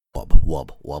wob,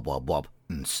 wob, wob, wob, wob.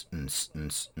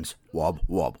 Wob,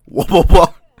 wob, wob, wob,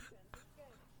 wob.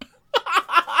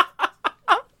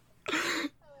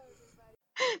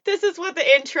 This is what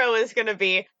the intro is going to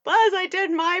be. Buzz, I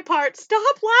did my part.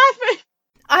 Stop laughing.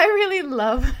 I really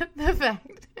love the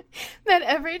fact that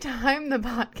every time the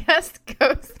podcast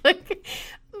goes,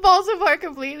 falls apart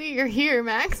completely, you're here,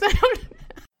 Max. I don't know.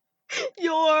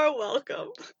 You're welcome.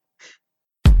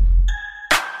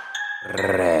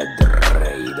 Red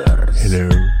Raiders. Hello.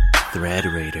 Thread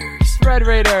Raiders. Thread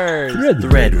Raiders.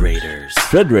 Thread Raiders.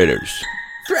 Thread Raiders.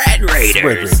 Thread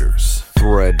Raiders.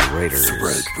 Thread Raiders. Thread Raiders.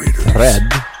 Thread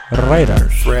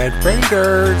Raiders. Thread Raiders. Thread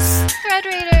Raiders. Thread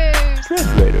Raiders.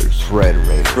 Thread Raiders. Thread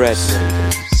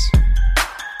Raiders.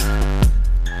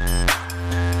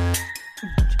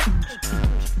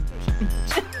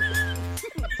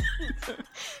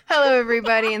 Hello,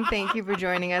 everybody, and thank you for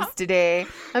joining us today.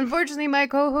 Unfortunately, my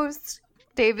co-hosts,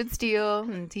 David Steele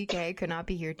and TK, could not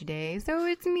be here today, so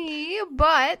it's me.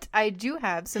 But I do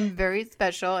have some very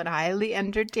special and highly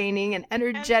entertaining and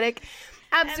energetic,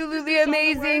 absolutely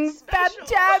amazing,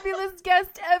 fabulous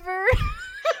guest ever,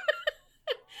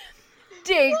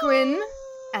 Daquin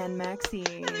and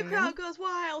Maxine. And the crowd goes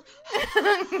wild.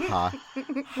 Hi.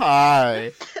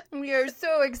 Hi. We are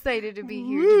so excited to be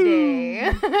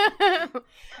here today.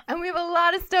 And we have a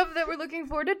lot of stuff that we're looking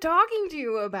forward to talking to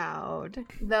you about.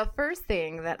 The first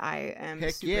thing that I am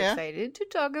super excited to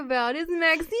talk about is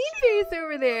Maxine Face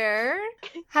over there.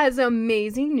 Has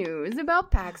amazing news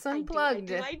about PAX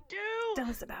Unplugged. I do. Tell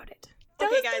us about it.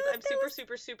 Okay, guys, I'm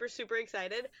super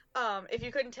excited. If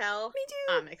you couldn't tell, Me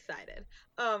too. I'm excited.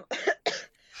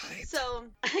 So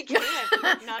I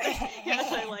can't not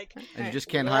yes, I like. And you just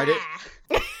can't hide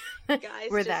it? Guys,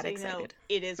 We're just that so you know, excited.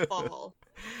 it is fall.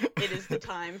 It is the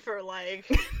time for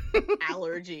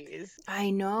allergies. I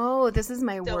know. This is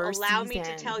my So worst allow season. me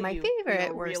to tell my you, favorite we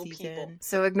are worst real season. people.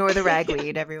 So ignore the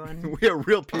ragweed, everyone. We are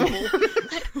real people.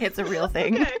 It's a real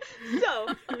thing. Okay, so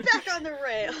back on the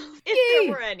rails. If Yay!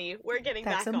 there were any, we're getting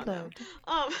PAX back on them.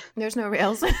 Unplugged. There's no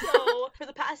rails. So for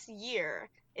the past year,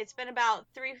 it's been about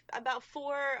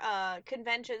four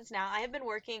conventions now. I have been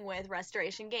working with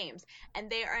Restoration Games, and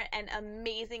they are an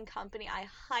amazing company. I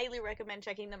highly recommend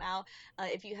checking them out.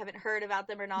 If you haven't heard about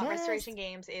them or not, Yes. Restoration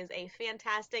Games is a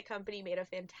fantastic company made of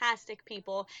fantastic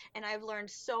people, and I've learned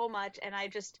so much, and I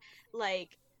just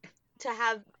like to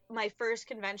have my first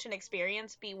convention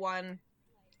experience be one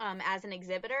as an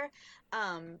exhibitor,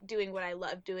 doing what I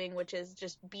love doing, which is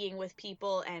just being with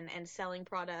people and selling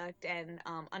product and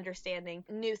understanding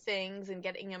new things and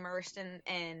getting immersed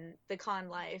in the con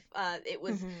life. It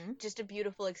was just a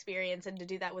beautiful experience, and to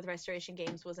do that with Restoration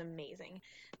Games was amazing.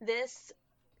 This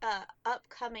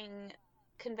upcoming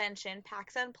convention,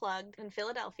 PAX Unplugged in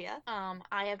Philadelphia,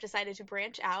 I have decided to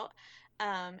branch out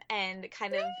and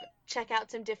kind of check out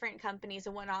some different companies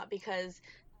and whatnot, because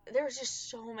there's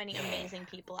just so many amazing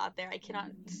people out there. I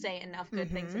cannot say enough good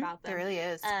things about them. There really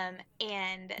is.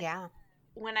 And Yeah.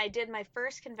 when I did my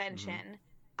first convention,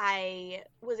 I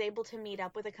was able to meet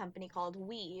up with a company called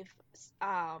Weave,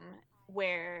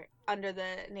 where under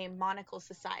the name Monocle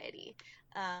Society,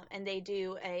 and they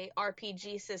do a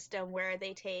RPG system where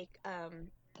they take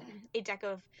a deck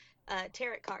of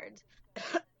tarot cards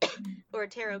or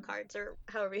tarot cards, or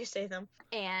however you say them,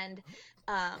 and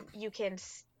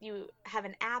you have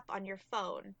an app on your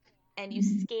phone, and you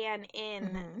scan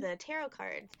in the tarot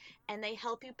cards, and they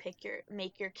help you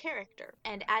make your character.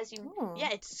 And as you,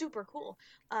 it's super cool.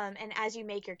 And as you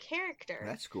make your character,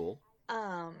 That's cool.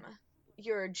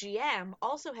 your GM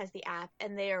also has the app,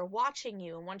 and they are watching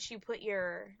you. And once you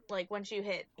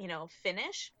hit,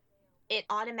 finish, it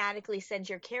automatically sends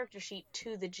your character sheet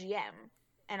to the GM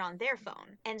and on their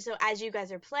phone. And so as you guys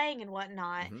are playing and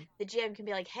whatnot, the GM can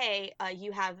be like, hey,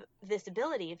 you have this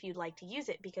ability if you'd like to use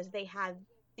it, because they have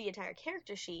the entire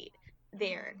character sheet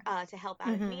there to help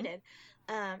out if needed.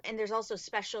 And there's also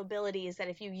special abilities that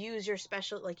if you use your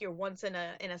special, like your once in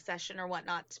a session or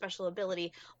whatnot special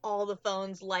ability, all the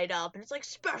phones light up and it's like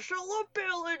special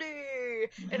ability,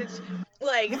 and it's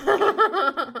like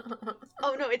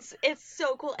oh no, it's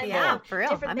so cool. And Yeah, for real.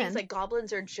 different I'm things in. like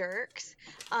goblins or jerks.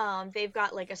 They've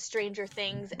got like a Stranger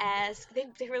Things-esque.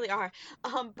 They really are.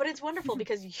 But it's wonderful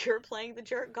because you're playing the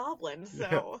jerk goblin,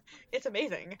 so it's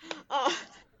amazing.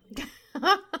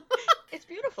 It's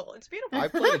beautiful. It's beautiful.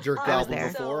 I've played a jerk I was goblin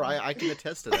there. before. I can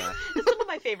attest to that. Some of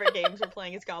my favorite games we're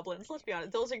playing is goblins. Let's be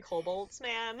honest, those are kobolds,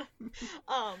 man.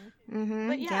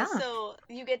 But yeah, so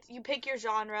you pick your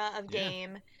genre of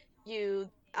game. You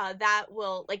that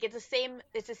will, like, it's the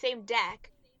same deck,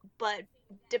 but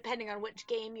depending on which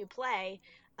game you play,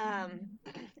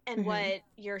 And what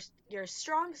your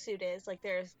strong suit is, like,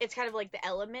 it's kind of like the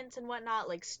elements and whatnot,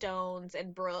 like stones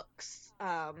and brooks,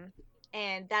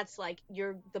 and that's like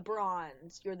you're the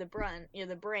bronze, you're the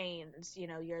brains, you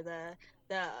know, you're the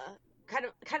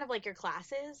kind of like your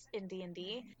classes in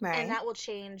D&D, Right. and that will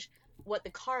change what the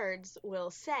cards will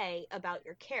say about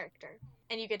your character,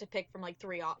 and you get to pick from like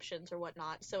 3 options or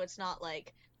whatnot, so it's not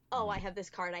like, oh, I have this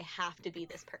card, I have to be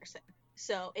this person.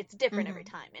 So it's different every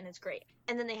time, and it's great.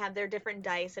 And then they have their different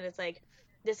dice, and it's like,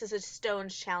 this is a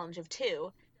stones challenge of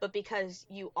 2, but because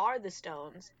you are the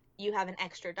stones, you have an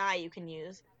extra die you can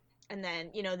use. And then,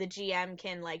 you know, the GM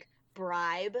can, like,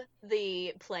 bribe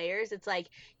the players. It's like,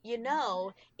 you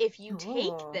know, if you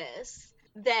take this,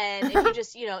 then if you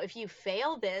just, you know, if you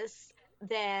fail this,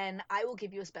 then I will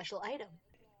give you a special item.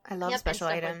 I love special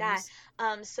and stuff items. like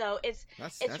that. So it's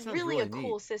That really a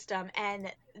cool neat. system,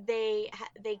 and they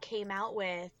came out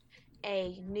with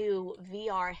a new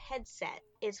VR headset.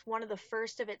 It's one of the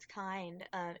first of its kind,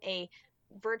 a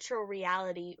virtual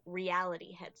reality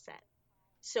headset.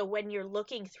 So when you're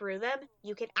looking through them,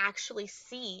 you can actually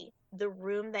see the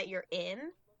room that you're in.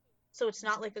 So it's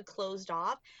not like a closed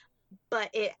off,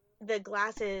 but the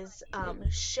glasses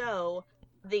show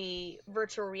the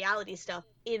virtual reality stuff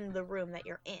in the room that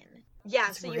you're in. Yeah,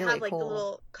 That's so you really have like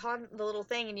cool. the little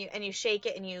thing, and you shake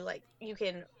it, and you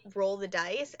can roll the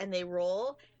dice, and they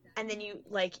roll, and then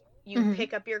you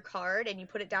pick up your card and you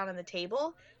put it down on the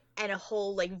table, and a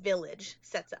whole like village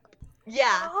sets up.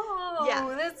 Yeah. Oh,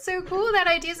 Yeah. that's so cool. That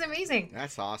idea is amazing.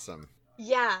 That's awesome.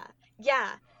 Yeah.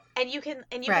 And you can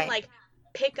Right. like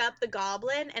pick up the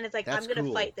goblin, and it's like, That's I'm gonna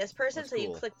cool. fight this person. That's So you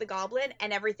cool. click the goblin,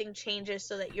 and everything changes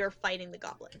so that you're fighting the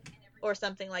goblin, or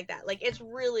something like that. Like, it's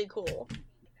really cool.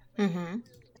 Mm-hmm.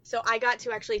 So I got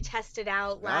to actually test it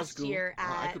out That was last cool. year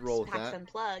I at could roll with PAX that.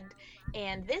 Unplugged,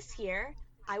 and this year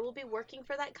I will be working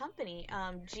for that company,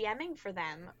 GMing for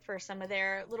them for some of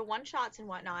their little one-shots and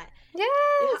whatnot. Yes.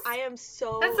 Yeah, I am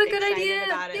so That's a good excited idea.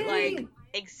 about it. Yay. Like,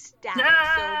 ecstatic.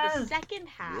 Yes. So the second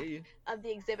half Yeah. of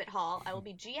the exhibit hall, I will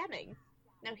be GMing.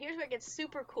 Now here's where it gets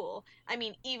super cool. I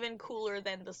mean, even cooler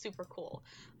than the super cool.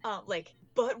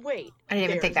 But wait, I didn't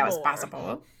even think that there's was more.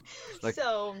 possible. Like-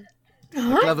 So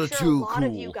What? Level I'm sure 2 a lot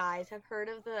of you cool. guys have heard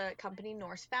of the company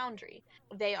Norse Foundry.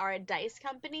 They are a dice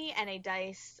company and a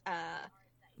dice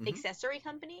accessory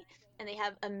company, and they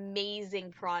have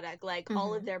amazing product. Like,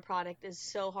 all of their product is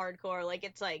so hardcore. Like,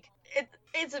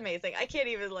 it's amazing. I can't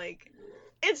even, like,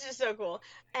 it's just so cool.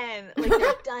 And like,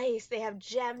 their dice, they have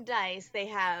gem dice, they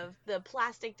have the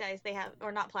plastic dice, they have,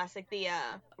 or not plastic, the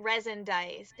resin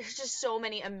dice. There's just so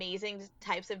many amazing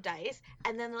types of dice.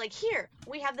 And then, like, here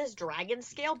we have this dragon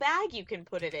scale bag you can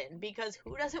put it in, because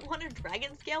who doesn't want a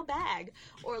dragon scale bag?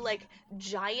 Or like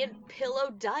giant pillow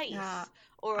dice. Yeah,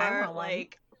 Or I want one.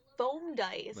 like foam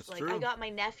dice. That's like, I true. got my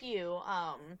nephew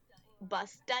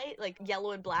bust dice, like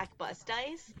yellow and black bust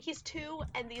dice. He's 2,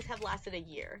 and these have lasted a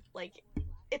year. Like,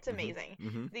 it's amazing.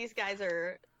 Mm-hmm. These guys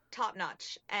are top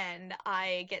notch, and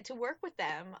I get to work with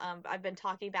them. I've been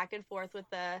talking back and forth with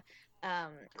the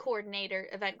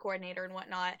event coordinator and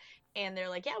whatnot, and they're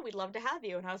like, yeah, we'd love to have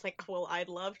you. And I was like, well, I'd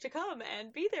love to come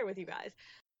and be there with you guys.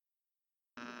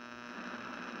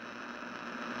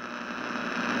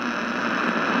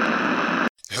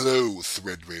 Hello,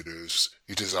 Thread Raiders.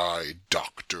 It is I,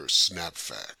 Dr.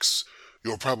 Snapfax.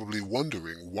 You're probably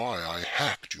wondering why I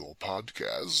hacked your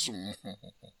podcast.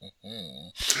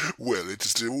 Well, it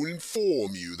is to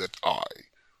inform you that I,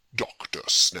 Dr.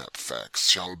 Snapfax,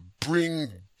 shall bring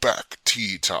back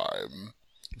tea time.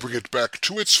 Bring it back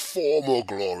to its former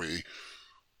glory.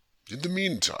 In the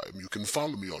meantime, you can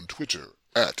follow me on Twitter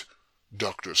at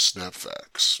Dr.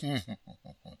 Snapfax.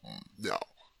 Now,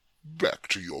 back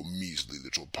to your measly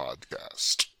little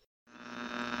podcast.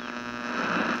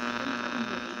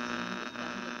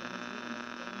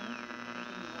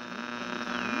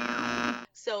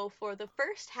 So for the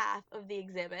first half of the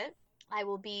exhibit, I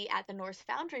will be at the Norse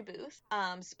Foundry booth,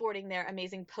 sporting their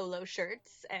amazing polo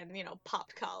shirts and, you know,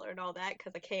 popped collar and all that,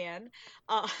 because I can.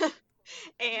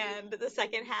 And the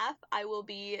second half, I will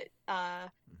be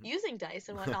using dice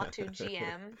and whatnot to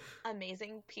GM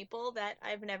amazing people that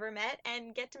I've never met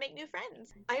and get to make new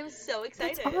friends. I am so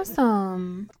excited. That's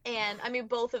awesome. And I mean,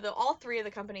 all 3 of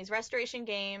the companies, Restoration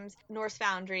Games, Norse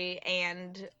Foundry,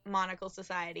 and Monocle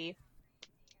Society,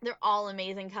 they're all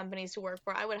amazing companies to work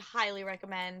for. I would highly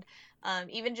recommend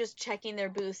even just checking their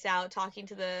booths out, talking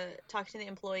to the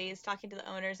employees, talking to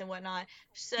the owners and whatnot.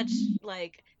 Such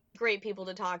like great people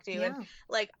to talk to. Yeah. And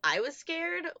like, I was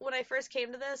scared when I first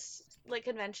came to this, like,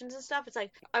 conventions and stuff. It's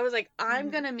like, I was like, I'm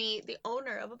gonna meet the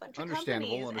owner of a bunch of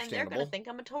companies, and they're gonna think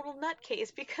I'm a total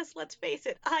nutcase, because let's face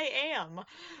it, I am.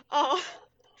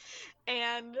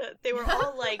 And they were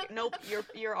all like, "Nope,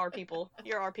 you're our people.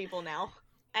 You're our people now."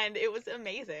 And it was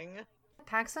amazing.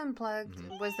 PAX Unplugged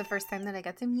was the first time that I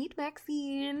got to meet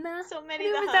Maxine. So many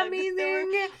It was hugs.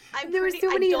 amazing. There were so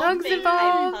many I don't hugs think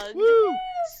involved. I've hugged Woo!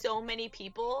 so many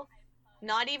people,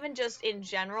 not even just in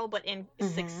general, but in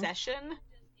succession,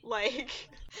 like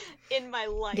in my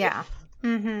life. Yeah.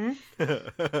 Mm-hmm.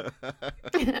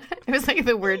 It was like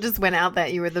the word just went out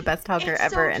that you were the best hugger It's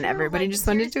ever, so and true. everybody Like, just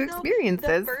wanted to seriously, though, experience the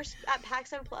this. first at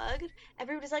PAX Unplugged,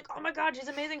 everybody's like, "Oh my god, she's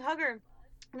an amazing hugger."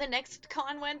 The next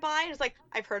con went by, and it's like,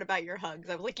 "I've heard about your hugs."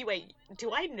 I was like, "Wait,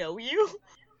 do I know you?"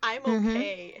 I'm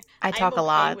okay. I talk I'm a okay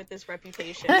lot. with this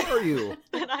reputation, Who are you?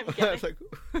 and I'm I getting. was like,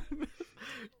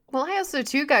 Well, I also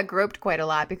too got groped quite a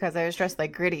lot because I was dressed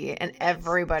like Gritty, and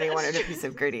everybody that's wanted a true. piece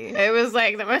of Gritty. It was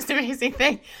like the most amazing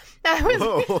thing.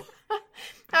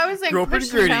 I was like Groping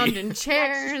pushed Gritty. around in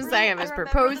chairs. true. I I was remember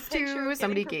proposed the picture to. of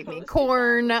Somebody getting gave me proposed to.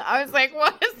 corn. I was like,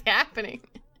 what is happening?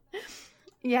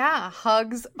 Yeah,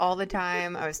 hugs all the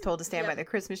time. I was told to stand by Yep. the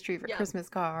Christmas tree for Yep. Christmas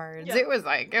cards. Yep. It was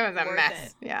a Worth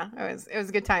mess. it. Yeah, it was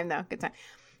a good time though. Good time.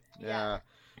 yeah.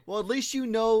 Well, at least you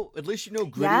know Gritty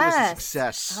was a Yes.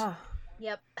 success. Oh,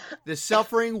 Yep. The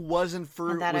suffering wasn't for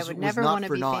and that was, I would was never not want to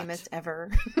for be naught. famous ever.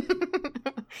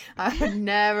 I would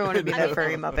never want to be I that mean,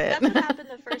 furry That's Muppet. what happened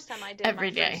the first time I did Every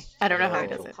my day. first I don't know how he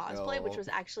actual does it. cosplay, which No. was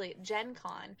actually at Gen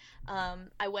Con.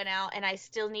 I went out and I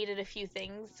still needed a few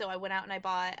things, so I went out and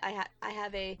I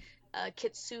have a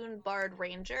Kitsune Bard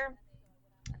Ranger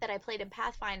that I played in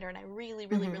Pathfinder, and I really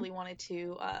Mhm. wanted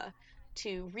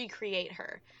to recreate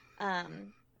her.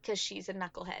 Because she's a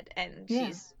knucklehead and Yeah.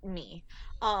 she's me.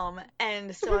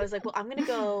 And so I was like, well, I'm gonna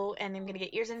go and I'm gonna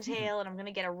get ears and tail and I'm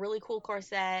gonna get a really cool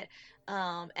corset,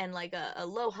 and like a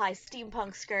low-high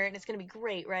steampunk skirt, and it's gonna be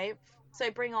great, right? So I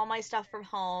bring all my stuff from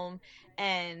home,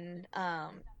 and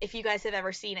if you guys have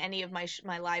ever seen any of my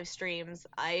live streams,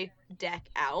 I deck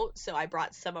out. So I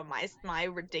brought some of my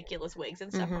ridiculous wigs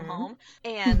and stuff from Mhm. home,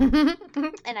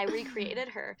 and I recreated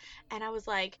her, and I was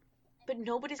like, but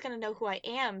nobody's gonna know who I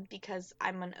am because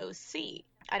I'm an OC.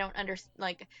 I don't understand.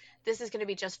 Like, this is gonna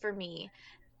be just for me.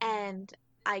 And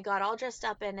I got all dressed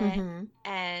up in it, Mhm.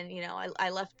 and I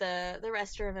left the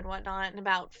restroom and whatnot. And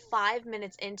about 5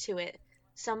 minutes into it,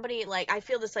 somebody I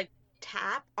feel this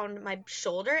tap on my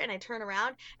shoulder, and I turn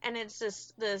around, and it's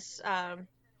just this. I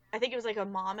think it was like a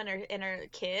mom and her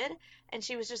kid, and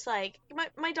she was just like,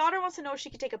 my daughter wants to know if she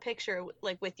could take a picture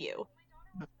with you.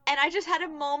 And I just had a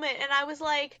moment, and I was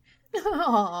like,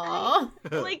 Aww.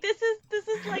 like this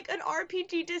is like an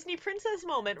RPG Disney princess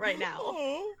moment right now.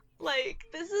 Like,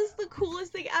 this is the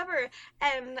coolest thing ever.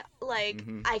 And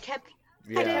Mhm. I kept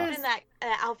Yeah. in that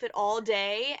outfit all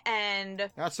day, and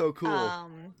That's so cool.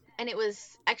 and it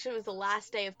was the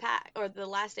last day of the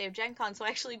last day of Gen Con, so I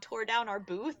actually tore down our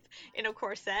booth in a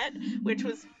corset, which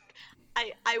was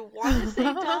I want to say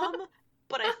dumb,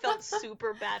 but I felt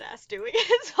super badass doing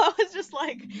it. So I was just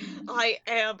like, I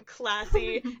am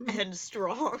classy and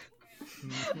strong.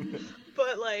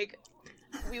 But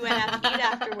we went out to eat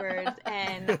afterwards,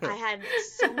 and I had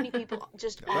so many people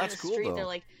just on That's the cool, street. though. They're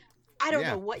like, I don't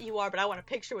Yeah. know what you are, but I want a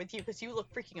picture with you because you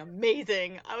look freaking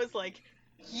amazing. I was like,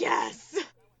 yes.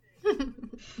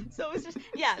 So it was just,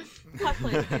 yeah,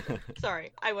 cosplay is amazing.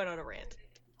 Sorry, I went on a rant.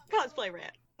 Cosplay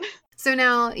rant. So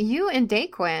now you and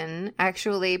Daquin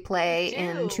actually play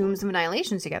in do. Tombs of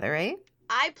Annihilation together, right?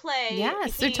 I play. Yeah,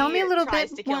 so he tell me a little tries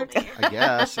bit to kill more. me. I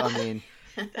guess. I mean,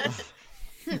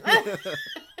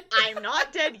 I'm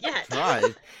not dead yet.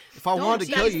 right. If I wanted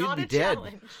to That's kill you, not you'd a be dead.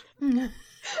 challenge.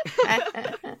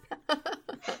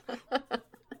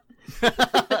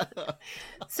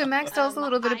 So Max, tell us a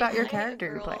little bit about your I play a character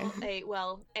you girl,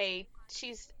 play.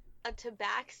 She's a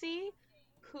tabaxi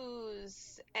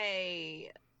who's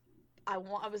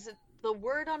the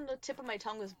word on the tip of my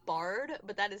tongue was bard,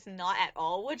 but that is not at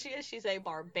all what she is. She's a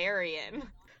barbarian.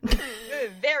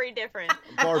 Very different.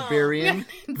 Barbarian.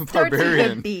 Starts with a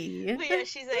Barbarian. B. But yeah,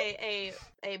 she's a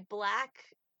black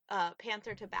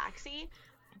panther tabaxi.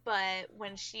 But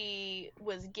when she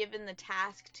was given the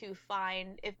task to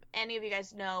find, if any of you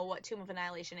guys know what Tomb of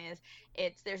Annihilation is,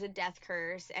 there's a death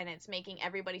curse, and it's making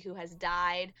everybody who has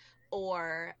died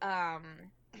or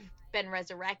been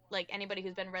resurrected, anybody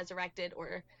who's been resurrected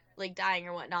or dying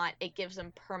or whatnot, it gives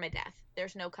them permadeath.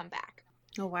 There's no comeback.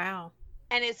 Oh wow,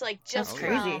 And it's just that's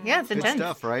crazy. Yeah, it's Good intense.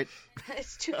 stuff, right?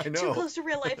 it's too I know. close to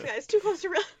real life, guys. Too close to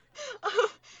real.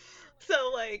 So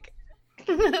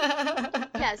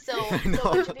yeah, so I a know.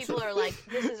 bunch of people are like,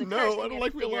 this is a No, curse, I and don't you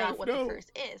like have to real figure life, out what no. the curse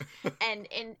is. And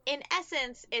in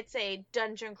essence, it's a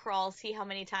dungeon crawl, see how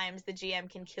many times the GM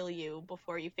can kill you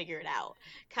before you figure it out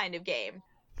kind of game.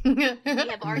 We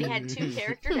have already had 2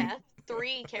 character deaths,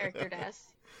 3 character deaths.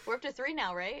 We're up to 3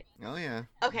 now, right? Oh yeah.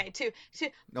 Okay, 2.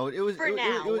 No, it was For it,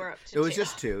 now, it was, we're up to it was 2.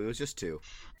 just 2. It was just 2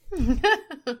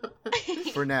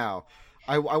 for now.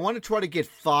 I want to try to get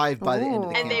 5 by the end of the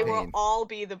And campaign. they will all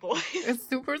be the boys. It's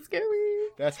super scary.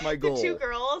 That's my goal. The 2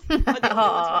 girls are the only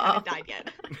ones who haven't died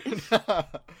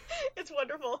yet. It's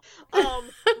wonderful.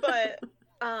 But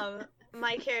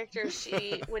my character,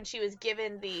 when she was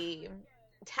given the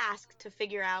task to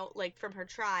figure out, like, from her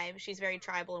tribe, she's very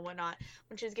tribal and whatnot,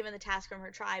 when she was given the task from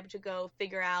her tribe to go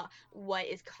figure out what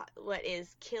is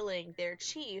killing their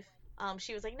chief,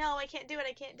 she was like, no, I can't do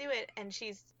it, and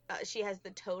she has the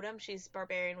totem. She's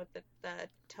barbarian with the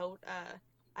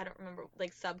I don't remember,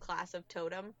 like, subclass of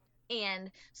totem.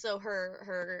 And so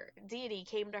her deity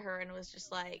came to her and was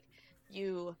just like,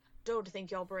 you don't think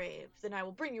you're brave, then I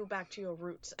will bring you back to your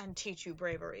roots and teach you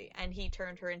bravery. And he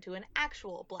turned her into an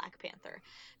actual Black Panther.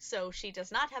 So she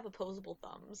does not have opposable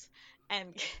thumbs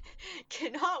and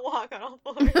cannot walk on all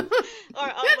fours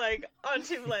or on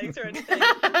 2 legs or anything.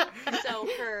 So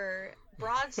her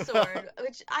broadsword,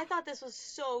 which I thought this was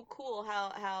so cool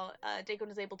how Daquin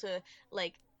was able to,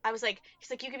 like, I was like,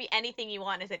 he's like, you can be anything you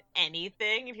want. I said,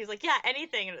 anything? And he's like, yeah,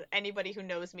 anything. And anybody who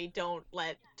knows me, don't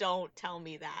tell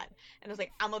me that. And I was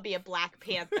like, I'm gonna be a Black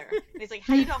Panther. And he's like,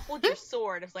 how you gonna hold your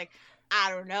sword? I was like, I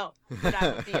don't know, but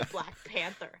I'm gonna be a Black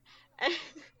Panther.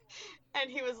 And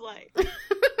he was like,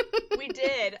 we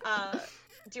did.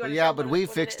 Do you want to yeah, but we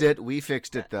fixed it. We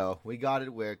fixed it though. We got it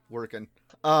working.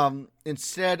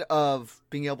 Instead of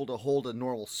being able to hold a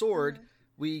normal sword,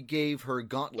 we gave her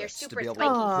gauntlets to be able to put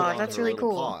on that's her really little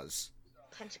cool. paws.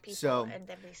 punch people So, and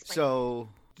then we spike So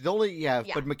the only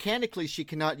but mechanically she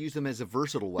cannot use them as a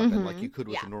versatile weapon like you could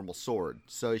with Yeah. a normal sword.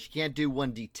 So she can't do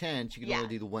 1d10. She can Yeah. only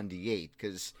do the 1d8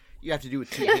 because you have to do it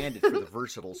two-handed for the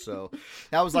versatile. So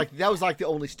that was like the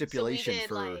only stipulation did,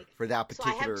 for that So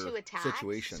I particular have 2 attacks,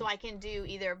 situation. so I can do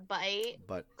either bite,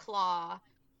 But claw,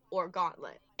 or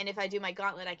gauntlet. And if I do my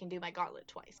gauntlet, I can do my gauntlet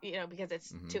twice, because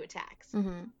it's 2 attacks.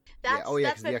 Mm-hmm. That's, oh, yeah,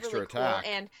 that's 'cause the been extra really attack.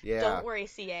 cool. And Yeah. don't worry,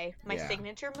 CA, my Yeah.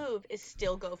 signature move is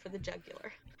still go for the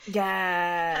jugular.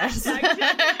 Yes.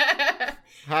 Hashtag-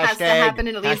 Has to happen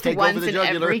at least hashtag go for once the in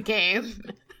jugular. every game.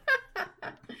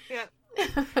 Yeah.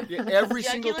 Yeah, every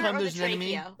single Jugular time or there's the an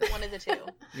enemy, trachea, one of the 2. it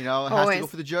has to Always. go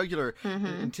for the jugular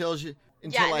Mhm. until Yeah,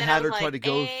 I and had then her I try was to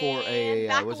go like, for a "And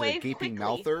back was it away a gaping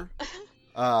quickly." mouther?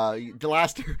 The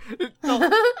last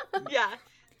Yeah.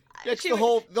 That's She the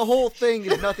would- whole thing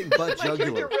is nothing but My character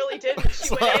jugular. really didn't. She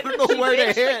So went I in, don't know she where to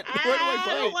bitched, hit. like, Where do I I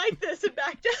don't bite?" like this, and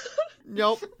backed down.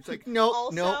 Nope. It's like nope,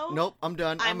 Also, nope. I'm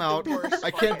done. I'm I'm the out. worst I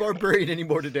can't barbarian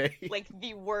anymore today. Like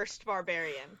the worst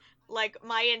barbarian. Like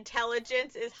my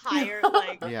intelligence is higher.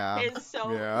 Like Yeah. is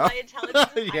so Yeah. my intelligence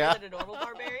is higher Yeah. than a normal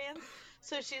barbarian.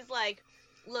 So she's like,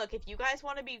 look, if you guys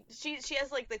want to be, she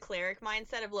has like the cleric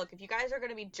mindset of, look, if you guys are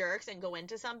gonna be jerks and go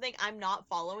into something, I'm not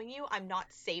following you. I'm not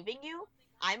saving you.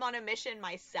 I'm on a mission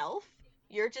myself.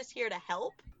 You're just here to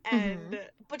help. And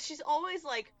but she's always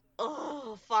like,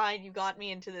 oh, fine, you got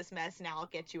me into this mess, now I'll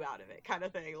get you out of it, kind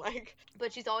of thing. Like,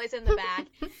 but she's always in the back,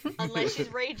 unless she's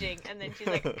raging, and then she's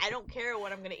like, I don't care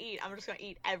what I'm gonna eat, I'm just gonna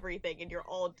eat everything, and you're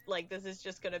all, like, this is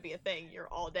just gonna be a thing, you're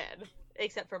all dead.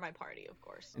 Except for my party, of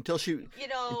course. Until she You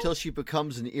know,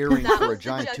 becomes an earring that for a was the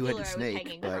giant jugular two-headed I was snake.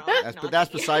 hanging But from, that's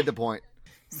not the- beside the point.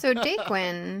 So,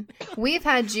 Daquin, we've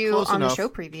had you Close on enough. the show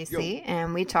previously,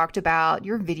 and we talked about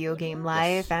your video game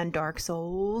life and Dark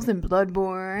Souls and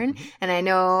Bloodborne. And I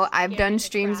know I've done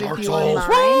streams with Dark you Souls,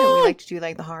 online, and we like to do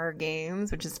like the horror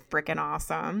games, which is freaking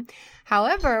awesome.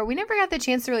 However, we never got the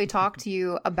chance to really talk to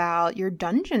you about your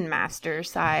dungeon master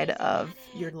side of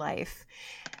your life.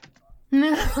 I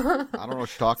don't know what you're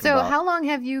talking So, about. how long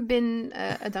have you been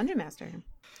a dungeon master?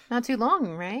 Not too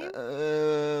long, right?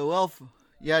 Well,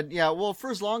 well, for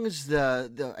as long as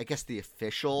the I guess the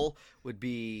official would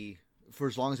be for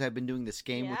as long as I've been doing this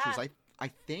game, which is Yeah. I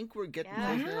think we're getting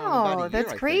Yeah. close to about a Wow, year, that's I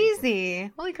think.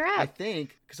 crazy! Holy I crap!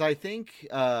 think because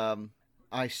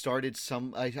I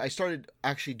started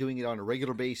actually doing it on a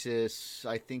regular basis.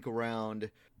 I think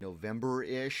around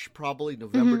November-ish, probably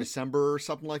November, December, or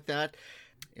something like that.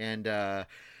 And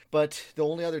but the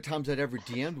only other times I'd ever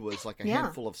DM'd was like a Yeah.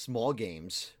 handful of small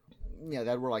games. Yeah,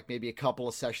 that were like maybe a couple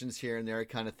of sessions here and there,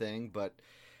 kind of thing. But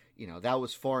that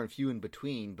was far and few in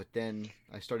between. But then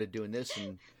I started doing this,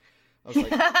 and I was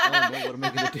like, oh no, what am I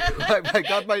going to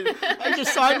do? I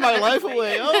just signed my life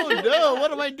away. Oh no,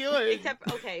 what am I doing? Except,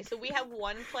 okay, so we have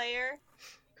one player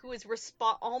who is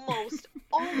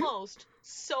almost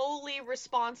solely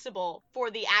responsible for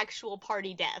the actual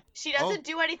party death. She doesn't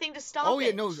do anything to stop it. Oh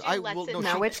yeah, no, She she lets it No, she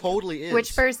happen. which- totally is.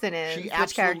 Which person is? She Which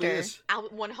absolutely character? is.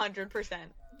 100%.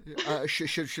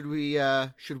 Should we Yeah,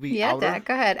 out her? Dak,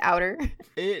 go ahead. Outer.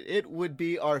 It would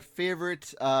be our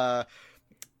favorite. Oh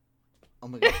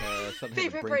my gosh, something had a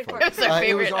Favorite brain brain fart. fart. That's our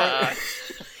It was favorite. our-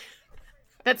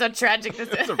 That's how tragic this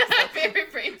is.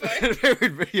 Favorite brain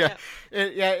fart. yeah.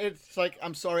 It's like,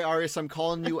 I'm sorry, Arius, I'm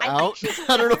calling you I out. think she's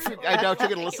I don't know if a I doubt you're I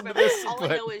gonna can't listen to remember. this, All I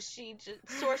but know is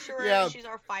sorcerer. Yeah. She's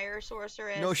our fire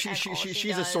sorceress. no, and all she's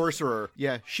a does- sorcerer.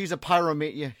 Yeah, she's a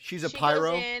pyromate. Yeah, she's a She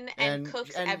pyro, goes in and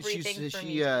cooks everything she's, for she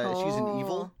me. she's an Oh.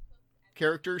 evil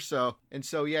character. So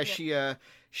yeah, Yep.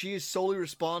 she is solely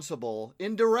responsible,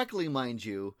 indirectly, mind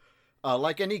you,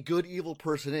 like any good evil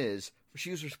person is.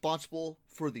 She is responsible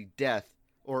for the death,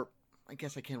 or I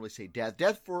guess I can't really say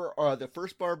death for the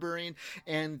first barbarian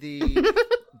and the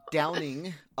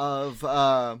downing of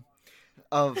our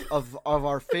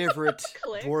favorite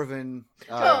Click. dwarven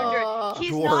Oh.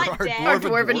 He's dwarf, not our dead.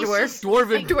 dwarven He's dwarf. just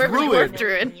dwarven Dwarven druid. dwarf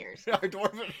druid. Years. Our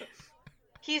dwarven.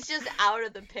 He's just out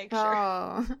of the picture.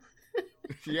 Oh.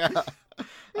 Yeah,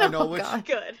 I know. Oh, Which God.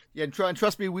 Good. yeah, and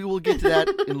trust me, we will get to that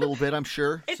in a little bit, I'm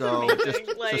sure. It's so amazing,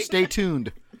 so like- stay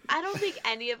tuned. I don't think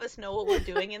any of us know what we're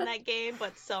doing in that game,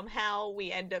 but somehow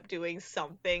we end up doing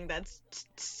something that's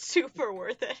super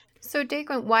worth it. So,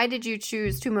 Daquin, why did you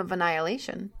choose Tomb of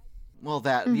Annihilation? Well,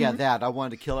 that I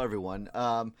wanted to kill everyone.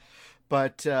 Well,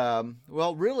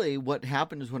 really, what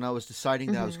happened is when I was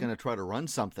deciding that I was going to try to run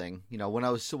something, when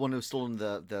it was still in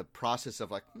the process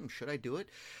of like, should I do it?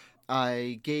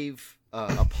 I gave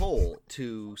a poll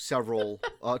to several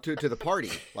to the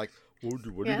party, like, what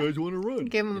do Yeah. you guys want to run?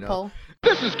 Give him a poll.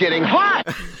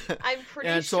 I'm pretty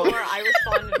And so- sure I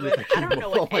responded with, I don't know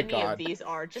what Oh my any God. of these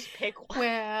are, just pick one.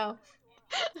 Wow.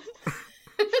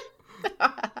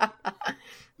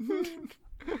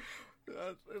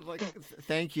 Like,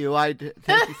 thank you. Thank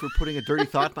you for putting a dirty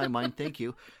thought in my mind. Thank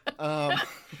you.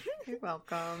 You're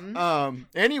welcome.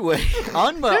 Anyway,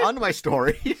 on my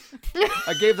story,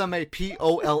 I gave them a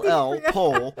POLL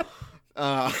poll.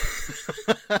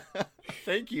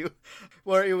 Thank you.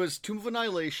 Where it was Tomb of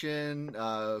Annihilation,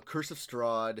 Curse of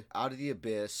Strahd, Out of the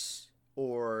Abyss,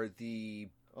 or the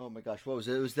oh my gosh, what was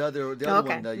it? It was the other Okay.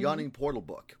 one, the Yawning Portal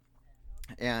book,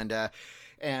 and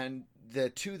the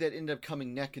two that ended up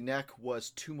coming neck and neck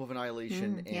was Tomb of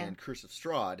Annihilation yeah. and Curse of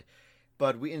Strahd,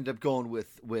 but we ended up going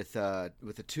with a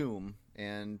Tomb,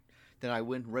 and then I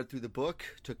went and read through the book.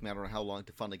 Took me I don't know how long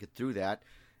to finally get through that,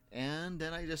 and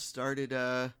then I just started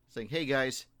saying, "Hey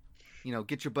guys,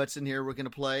 get your butts in here. We're gonna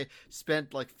play."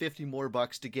 Spent like $50 more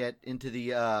to get into the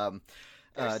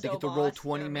They're to so get the boss.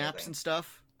 Roll20 They're maps amazing. and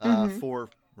stuff Mhm. for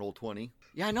Roll20.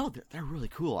 Yeah, I know they're really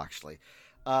cool actually.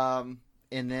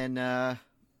 And then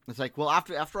it's like, well,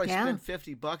 after I Yeah. spend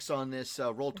 $50 on this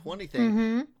Roll20 thing,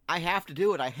 Mm-hmm. I have to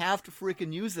do it. I have to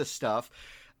freaking use this stuff.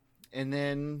 And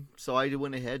then so I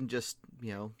went ahead and just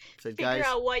said, Figure guys,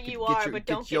 out what you are, but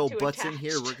don't get your get too butts in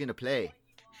here. attached. We're gonna play.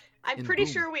 I'm And pretty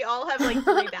boom. sure we all have like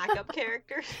 3 backup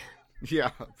characters. Yeah,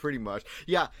 pretty much.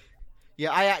 Yeah.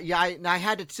 I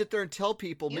had to sit there and tell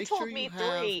people, You make told sure you me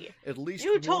have 3. at least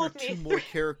You 1 or told 2 me more 3.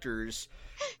 characters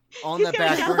on He's the gonna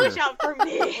back yell burner. this out for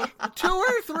me. 2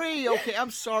 or 3. Okay,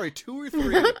 I'm sorry, 2 or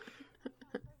 3.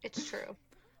 It's true.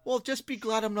 Well, just be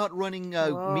glad I'm not running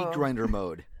Whoa. meat grinder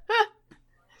mode.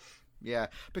 Yeah,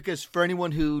 because for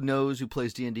anyone who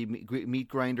plays D&D meat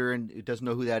grinder and doesn't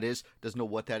know who that is, doesn't know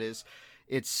what that is,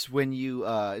 it's when you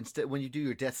when you do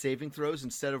your death saving throws,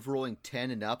 instead of rolling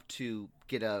 10 and up to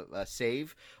get a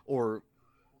save, or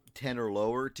 10 or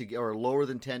lower or lower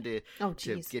than 10 to Oh,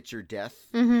 to jeez. get your death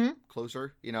Mm-hmm.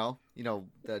 closer,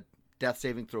 the death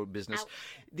saving throw business. Ouch.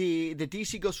 The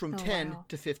DC goes from Oh, 10 wow.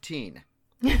 to 15.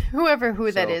 Whoever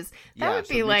that So, is, that yeah, would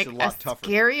so be it makes like it a lot a tougher.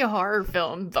 scary horror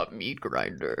film, The Meat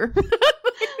Grinder.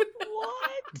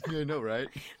 What? I know, right?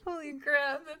 Holy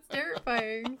crap, that's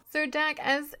terrifying. So, Dak,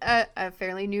 as a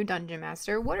fairly new dungeon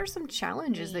master, what are some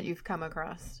challenges that you've come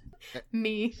across?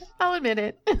 Me, I'll admit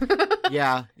it.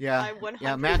 Yeah. I 100%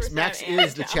 Yeah, Max am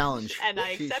is the a challenge. and I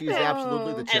accept She's it.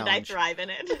 absolutely the And I challenge. thrive in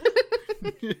it.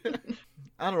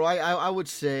 I don't know. I would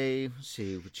say, let's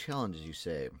see, what challenges you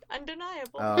say?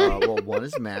 Undeniable. Well, 1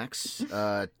 is Max.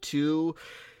 2,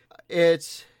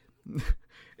 it's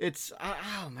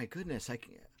oh my goodness,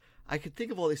 I could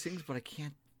think of all these things, but I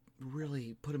can't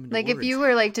really put them into Like, words. if you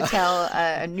were like to tell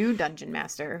a new dungeon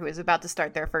master who is about to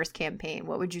start their first campaign,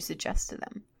 what would you suggest to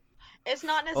them? It's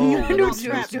not Oh, necessarily notes,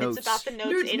 about prep. notes. It's about the notes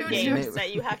Notes, in notes, games notes.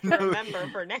 that you have to Notes. remember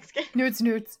for next game. Newts.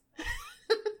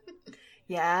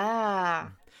 Yeah.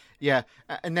 Yeah,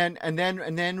 and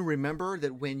then remember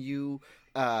that when you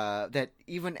that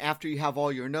even after you have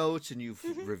all your notes and you've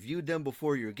reviewed them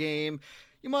before your game,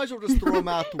 you might as well just throw them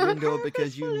out the window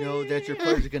because you know that your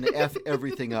players are going to F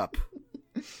everything up.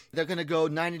 They're gonna go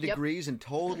 90 Yep. degrees and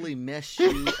totally mess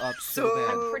you up so bad.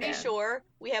 I'm pretty bad. sure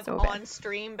we have So bad. on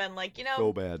stream been like,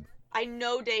 So bad. I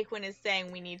know Daquin is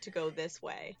saying we need to go this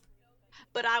way,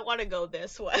 but I want to go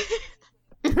this way.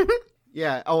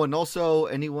 Yeah. Oh, and also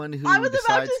anyone who I was about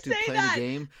decides to to say play that. the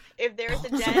game, If there's a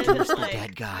Don't dead, seduce the like,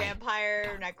 dead guy.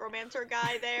 vampire necromancer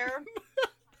guy there,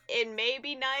 it may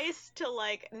be nice to,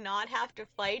 like, not have to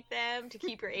fight them to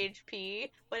keep your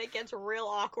HP, but it gets real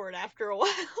awkward after a while.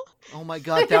 oh my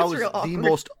god, that It's was real the awkward.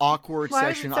 most awkward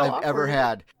Why is it session so I've ever awkward?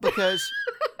 had. Because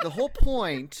the whole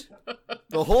point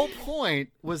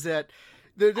was that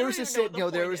there don't was this, even know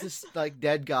what the there point was is. this like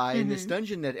dead guy in this Mhm.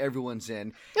 dungeon that everyone's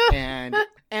in, and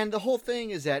the whole thing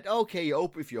is that okay,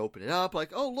 if you open it up,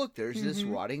 like oh look, there's this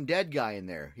Mhm. rotting dead guy in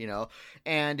there,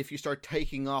 and if you start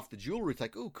taking off the jewelry, it's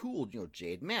like oh cool,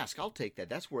 jade mask, I'll take that,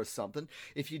 that's worth something.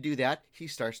 If you do that, he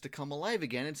starts to come alive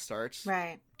again and starts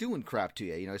Right. doing crap to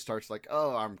you. It starts like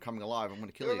oh I'm coming alive, I'm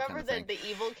gonna kill you Remember kind of thing. the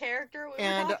evil character we were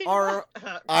And talking our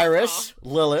about? Iris,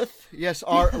 Lilith, yes,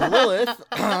 our Lilith,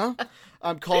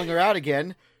 I'm calling her out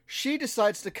again. She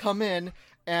decides to come in,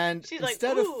 and She's like,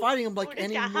 instead of "Ooh, fighting him ooh, like this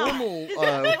any got hot." normal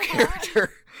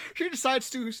character, she decides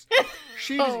to.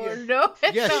 She, Oh no!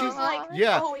 It's Yeah, so she's like, hot.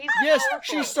 yeah, oh, he's yes,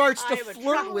 powerful. she starts to I'm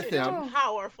flirt with attracted him. to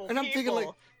powerful And I'm people, thinking,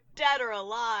 like- dead or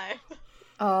alive.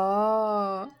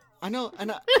 Oh. I know,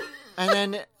 and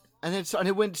then it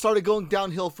started going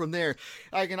downhill from there.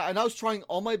 And I was trying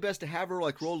all my best to have her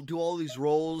like do all these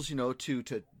rolls,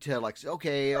 to like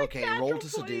okay, roll to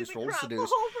seduce, roll to seduce.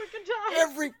 The whole freaking time.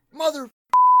 Every mother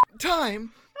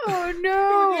time. Oh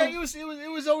no! Yeah, it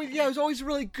was always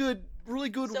really good So rolls.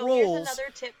 here's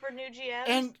another tip for new GMs.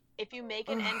 And- if you make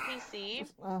an NPC,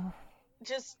 Oh.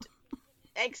 just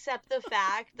accept the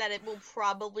fact that it will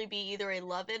probably be either a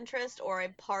love interest or a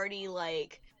party,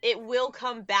 like, it will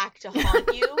come back to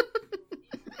haunt you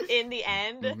in the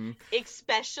end, Mhm.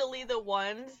 especially the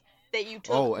ones that you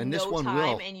took Oh, and this no one time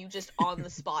will. and you just on the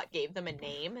spot gave them a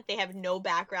name. They have no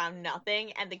background,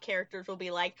 nothing, and the characters will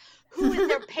be like, who is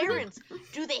their parents?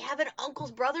 Do they have an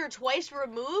uncle's brother twice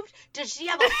removed? Does she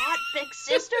have a hot big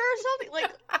sister or something?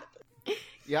 Like,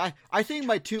 Yeah, I think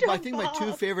my two Drunk two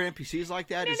Bob. favorite NPCs like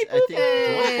that is Nanny I think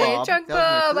Hey, Drunk Bob. Drunk That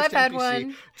was Bob, my I've first had NPC.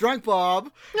 one. Drunk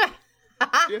Bob.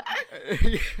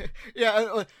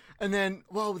 Yeah, and then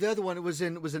the other one was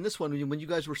in this one when you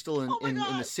guys were still Oh my in the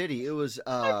God. city. It was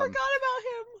I forgot about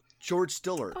him. George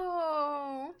Stiller.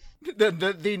 Oh.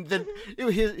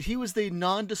 He was the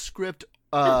nondescript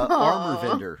armor Aw.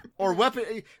 vendor or weapon.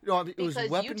 It was Because you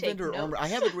weapon take vendor or armor. I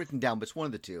notes. have it written down, but it's one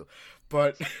of the two.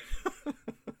 But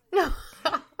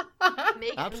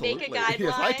Make absolutely, a guideline.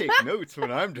 yes, I take notes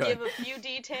when I'm done. Give a few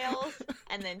details,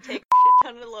 and then take a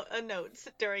shit ton of notes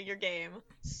during your game.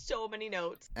 So many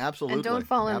notes. Absolutely, And don't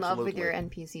fall in love with your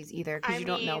absolutely. NPCs either, because I you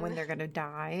don't know when mean- they're gonna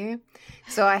die.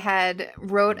 So I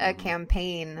wrote a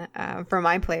campaign for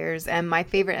my players, and my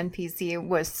favorite NPC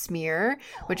was Smear,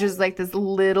 which is like this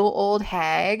little old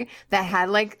hag that had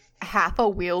like half a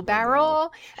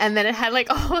wheelbarrow, and then it had like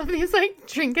all of these like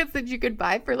trinkets that you could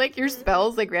buy for like your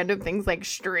spells, like random things like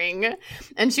string,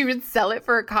 and she would sell it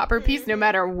for a copper piece no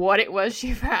matter what it was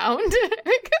she found,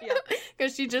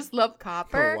 because she just loved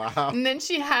copper. Oh, wow. And then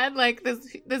she had like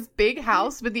this big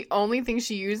house, but the only thing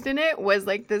she used in it was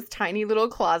like this tiny little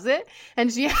closet,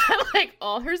 and she had like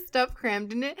all her stuff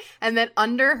crammed in it. And then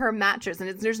under her mattress, and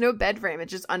there's no bed frame,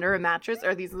 it's just under her mattress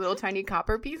are these little tiny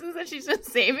copper pieces that she's just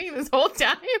saving this whole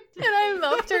time. And I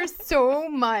loved her so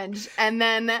much. And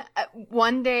then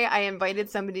one day I invited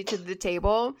somebody to the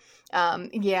table. And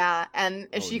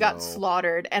she got no.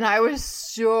 slaughtered, and I was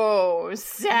so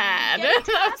sad. Get I was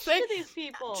attached like, to these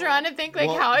people. trying to think like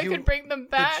Well, how I you- could bring them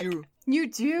But back. You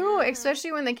do, Yeah.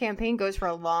 especially when the campaign goes for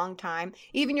a long time.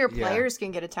 Even your Yeah. players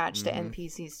can get attached to Mhm.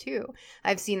 NPCs too.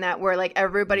 I've seen that where like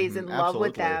everybody's in Mhm, love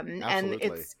with absolutely, them, and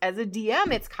absolutely. it's as a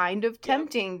DM, it's kind of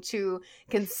tempting to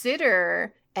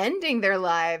consider ending their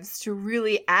lives to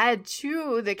really add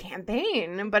to the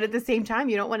campaign, but at the same time,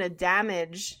 you don't want to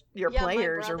damage your Yeah, my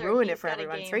players or brother, ruin he's it for got a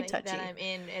everyone. It's game very that touchy. I'm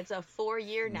in. It's a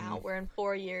 4-year now. Mhm. We're in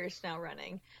 4 years now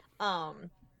running.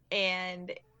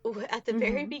 And at the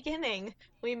very Mhm. beginning,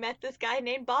 we met this guy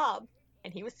named Bob,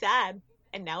 and he was sad,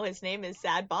 and now his name is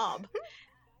Sad Bob.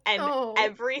 And Oh.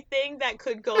 everything that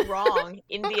could go wrong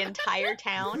in the entire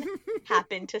town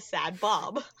happened to Sad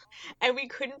Bob. And we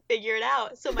couldn't figure it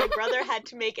out. So my brother had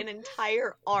to make an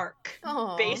entire arc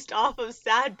Aw. based off of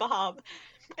Sad Bob.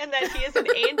 And that he is an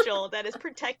angel that is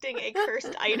protecting a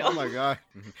cursed item. Oh my god,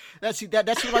 that's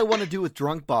what I want to do with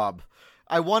Drunk Bob.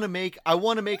 I want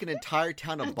to make an entire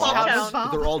town of Bob Bobs. Town.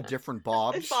 But they're all different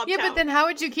Bobs. Bob Yeah, Town. but then how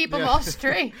would you keep them Yeah. all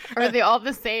straight? Or are they all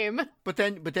the same? But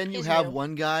then you He's have new.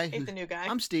 one guy. He's the new guy.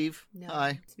 I'm Steve. No,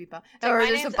 Hi. it's be Bob. So Or my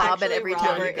there's a name's Bob at actually every town you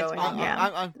Robert, go it's in. Bob. Yeah.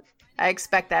 I'm- I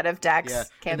expect that of Dak's Yeah,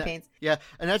 campaigns.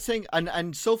 and that's thing,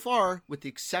 and so far, with the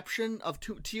exception of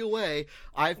TOA,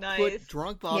 I've Nice. put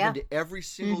Drunk Bob Yeah. into every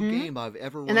single Mhm. game I've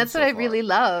ever run. And that's so what I far. really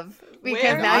love. Because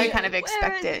Where now you is kind of he?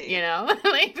 expect Where it, is he? you know?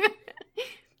 Like,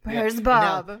 Yeah, where's and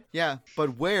now- Bob? yeah,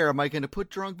 but where am I going to put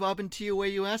Drunk Bob in TOA?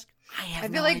 You ask. I have I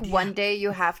feel no like idea. one day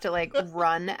you have to like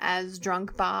run as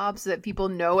Drunk Bob so that people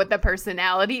know what the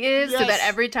personality is, so that Yes.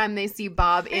 every time they see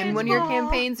Bob in It's one of your Bob.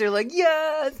 campaigns, they're like,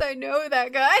 "Yes, I know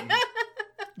that guy."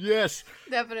 Yes,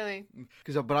 Definitely.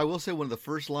 but I will say one of the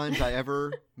first lines I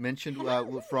ever mentioned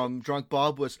from Drunk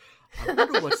Bob was, "I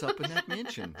wonder what's up in that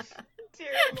mansion." Dear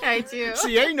I Lord. do.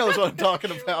 CA knows what I'm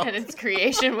talking about. And its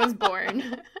creation was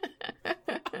born.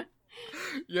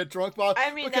 Yeah, Drunk Bob.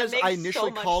 I mean, that because makes I so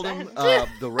initially much called him sense.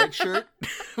 the red shirt,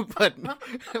 but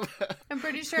I'm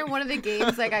pretty sure in one of the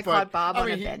games, like I But, caught Bob I on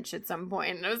mean, a he- bench at some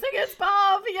point, and I was like, "It's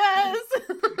Bob, yes."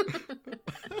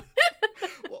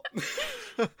 Well,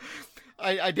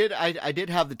 I did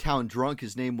have the town drunk.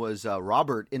 His name was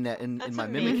Robert in in That's my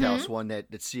Mimic amazing. House one that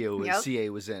Yep. CA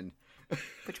was in.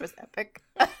 Which was epic.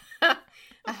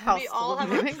 A house We full all of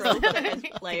have a mimics. trope that as Can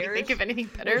you players, think of anything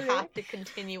We better? have to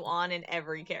continue on in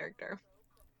every character.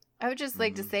 I would just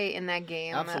like to say in that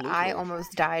game, Absolutely. I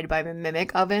almost died by the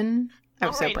mimic oven. I'm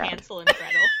All so right, proud. Hansel and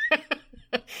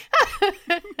Gretel.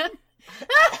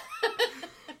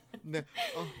 No-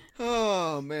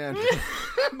 oh man,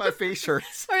 my face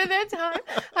hurts. Or that time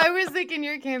I was like in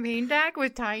your campaign deck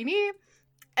with Tiny,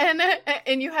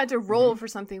 and you had to roll for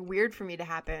something weird for me to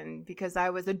happen because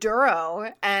I was a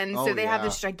Duro, and so Oh, they have yeah.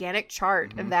 this gigantic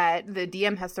chart Mhm. that the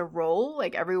DM has to roll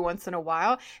like every once in a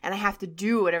while, and I have to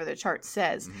do whatever the chart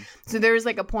says. Mhm. So there was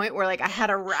like a point where like I had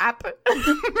to rap for, like,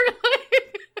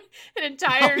 an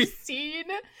entire Oh, yeah. scene,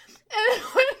 and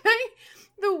like,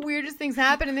 the weirdest things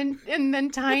happened, and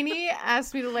then Tiny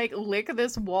asked me to like lick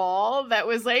this wall that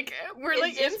was like we're Is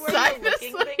like this where inside the this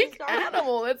licking like things are?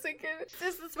 animal. It's like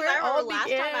this is where I it remember all last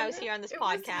began. time I was here on this It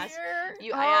was podcast, here.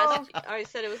 I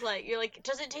said it was like, you're like,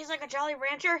 does it taste like a Jolly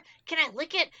Rancher? Can I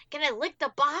lick it? Can I lick the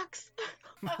box?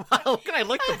 How can I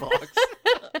lick the box?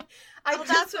 I Oh, just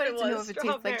that's what wanted it to know was, if it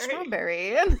tastes like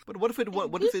strawberry. strawberry. But what if it was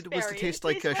to Gooseberry. taste It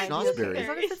like tastes like schnozberry? As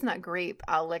long as it's not grape,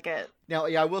 I'll lick it. Now,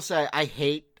 yeah, I will say I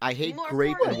hate More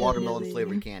grape and importantly- watermelon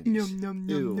flavored candies. Num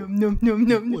Ew. num num num num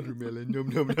num. Watermelon, num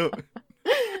num num.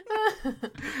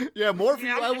 Yeah, more for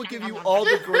you. I will give you Yum. all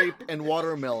the grape and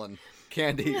watermelon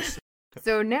candies.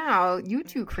 So now you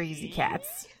two crazy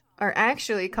cats are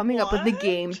actually coming up with the What?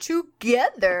 game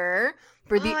together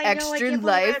for the Oh, I know, I Extra can't believe I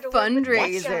Life had to work with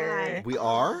this fundraiser. guy. We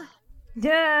are.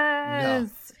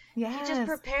 Yes. He Yes. just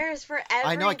prepares for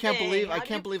everything. I know. I can't believe. I How'd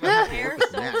can't you believe I have to prepare work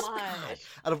with so Max. much?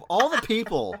 Out of all the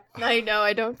people, I know.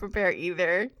 I don't prepare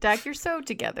either. Dak, you're so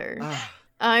together. ah,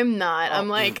 I'm not. I'm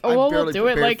Oh, like, I'm oh, we'll barely do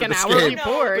it prepared like for an this hour game.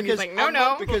 before. And he's Because like, no, A no.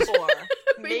 month because- before.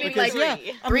 Maybe because, yeah,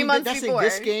 three. I 3 mean, months that's the thing, before.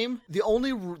 this game, the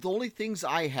only things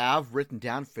I have written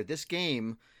down for this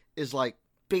game is like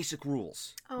basic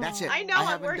rules. That's Aw. it. I know, I'm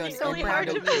haven't working done really any hard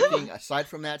kind of to- anything aside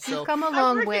from that. So You've come a I'm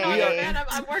long working way. on it, man.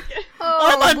 I'm working.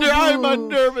 Oh, I'm a boo-boo.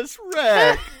 nervous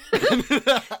wreck.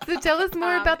 So tell us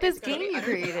more about this it's gonna game be you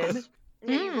created.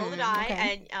 Yeah, you roll the die, okay.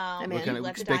 and I'm in. you We're gonna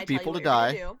let the expect die tell people you to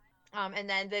what you're die. gonna do. And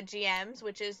then the GMs,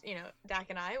 which is Dak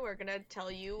and I, we're gonna tell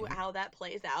you how that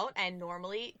plays out, and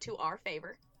normally to our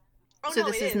favor. Oh, So no,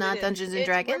 this it is not it Dungeons and We're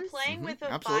Dragons? playing with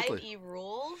the absolutely. 5e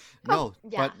rules. No,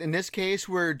 yeah. but in this case,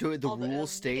 we're doing the All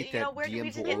rules state that we DMs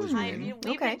just will get always time. win.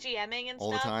 We've Okay. been GMing and All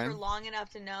the stuff for time. long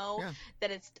enough to know Yeah. that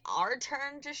it's our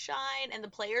turn to shine, and the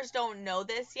players don't know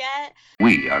this yet.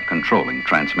 We are controlling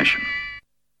transmission.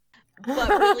 But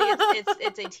really,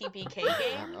 it's a TPK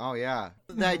game. Oh yeah.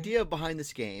 The idea behind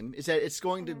this game is that it's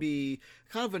going to be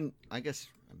kind of an, I guess,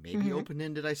 maybe Mhm.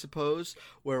 open-ended, I suppose,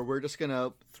 where we're just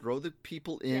gonna throw the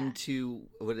people into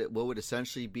what would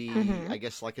essentially be, Mhm. I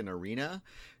guess, like an arena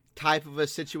type of a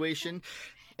situation,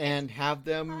 and have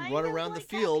them Kind run of around the like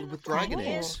field Captain with Planet dragon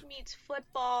Cool. eggs. meets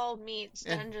football meets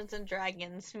Yeah. Dungeons and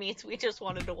Dragons meets we just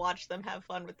wanted to watch them have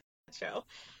fun with the show.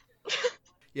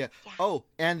 Oh,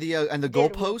 and the There will be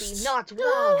goalposts not are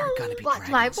one, gonna be but dragons.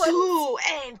 Live what? two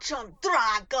ancient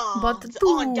dragons But on two.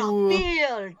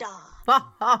 the field.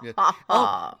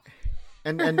 Oh.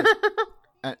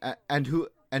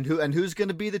 and who's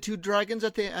gonna be the two dragons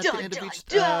at the end of each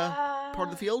part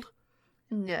of the field?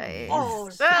 Nice. Oh,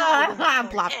 Ah,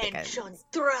 powerful plot thickens. ancient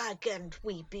dragons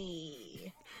we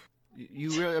be.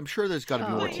 I'm sure there's got to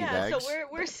be Oh. more But tea yeah, bags. so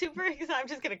we're super excited. I'm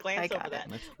just gonna I glance got over it. that.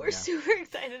 That's- We're yeah. super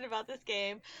excited about this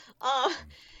game.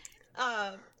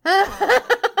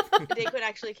 Daquin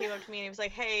actually came up to me and he was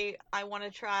like, "Hey, I want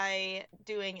to try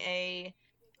doing a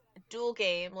dual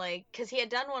game, like, because he had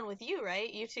done one with you,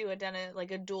 right? You two had done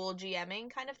a dual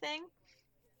GMing kind of thing."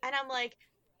 And I'm like,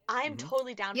 I'm Mhm.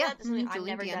 totally down for Yeah, that. This is something I've dueling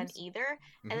never done DMs. either.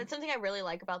 Mhm. And it's something I really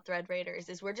like about Thread Raiders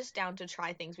is we're just down to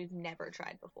try things we've never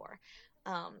tried before.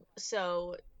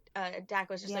 So Dak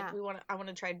was just Yeah. like, I want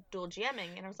to try dual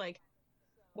GMing, and I was like,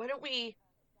 why don't we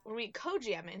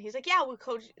co-GM it? And he's like, yeah, we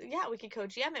could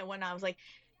co-GM it. When I was like,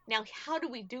 now how do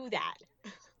we do that?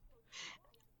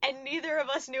 And neither of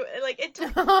us knew. Like it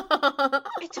took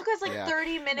us like Yeah.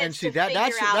 30 minutes And see to that figure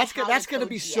that's out that's how that's to going to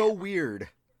be co-GM. so weird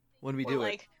when we We're do it.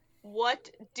 like, what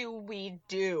do we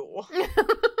do?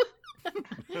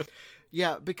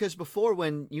 Yeah, because before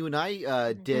when you and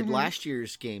I did Mhm. last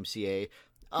year's game CA,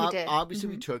 We did. obviously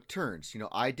we Mhm. took turns.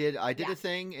 I did Yeah. a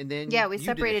thing, and then Yeah, we you did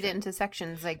a separated it thing. into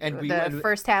sections. Like And we- the and-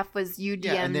 first half was you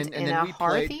Yeah, and DM'd then- and in then a we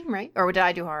horror played- theme, right? Or did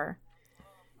I do horror?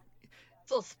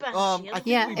 Suspension. I think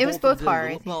Yeah, we it was both both did a horror, I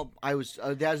little- think. Well, I was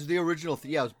that was the original.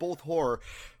 Yeah, it was both horror,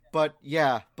 but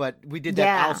we did that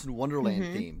Yeah. Alice in Wonderland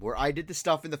Mhm. theme where I did the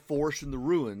stuff in the forest and the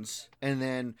ruins, and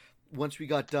then once we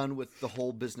got done with the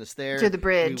whole business there, To the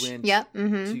bridge. we went Yep.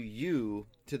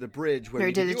 to the bridge where Or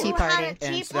you to did the tea yours. party. had a tea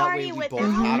And so that way party we with both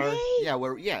had our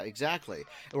Allie? exactly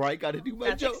where I got to do my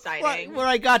That's joke. exciting. Where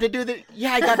I got to do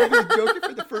I got to do the Joker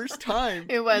for the first time.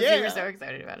 It was. Yeah. You were so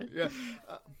excited about it. Yeah.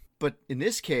 But in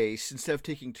this case, instead of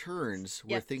taking turns,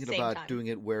 we're Yep, thinking same about time. doing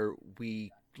it where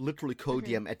we literally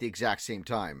co-DM at the exact same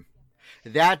time.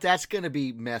 That's going to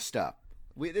be messed up.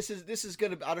 This is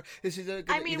going to either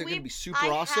going to be super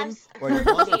awesome or heard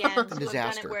it's DMs a who have done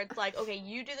disaster. it where it's like, okay,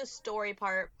 you do the story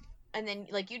part, and then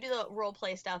like you do the role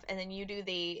play stuff, and then you do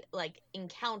the like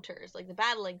encounters, like the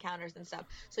battle encounters and stuff.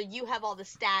 So you have all the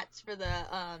stats for the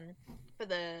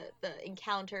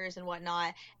encounters and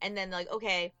whatnot, and then like,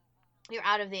 okay, you're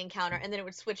out of the encounter, and then it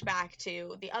would switch back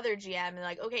to the other GM and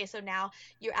like, okay, so now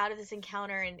you're out of this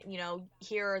encounter, and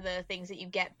here are the things that you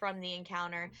get from the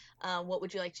encounter. What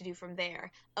would you like to do from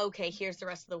there? Okay, here's the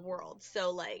rest of the world.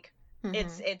 So like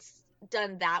it's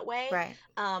done that way. Right.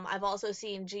 I've also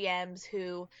seen GMs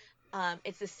who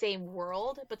it's the same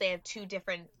world, but they have two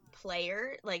different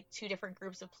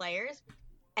groups of players.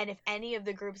 And if any of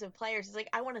the groups of players is like,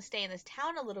 I want to stay in this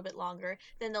town a little bit longer,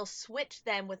 then they'll switch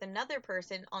them with another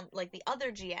person on like the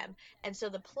other GM. And so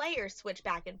the players switch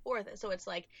back and forth. So it's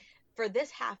like, for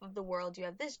this half of the world, you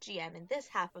have this GM, and this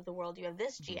half of the world, you have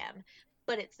this GM,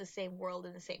 but it's the same world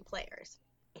and the same players.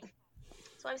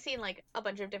 So I've seen like a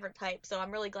bunch of different types. So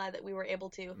I'm really glad that we were able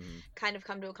to kind of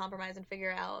come to a compromise and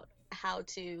figure out how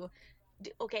to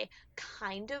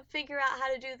figure out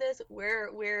how to do this.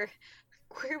 We're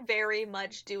very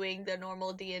much doing the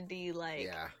normal D&D, like,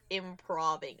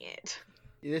 improving it.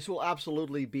 This will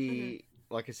absolutely be,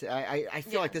 like I said, I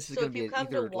feel like this is So going if you to be come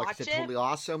to either, like I watch said, it, totally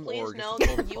awesome Please or know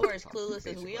just that totally you are as fucking clueless as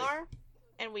we basically. are,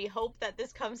 and we hope that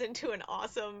this comes into an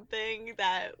awesome thing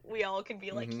that we all can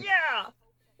be like, Mhm. yeah,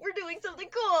 we're doing something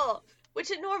cool,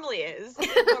 which it normally is.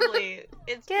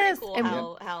 It's Yes, pretty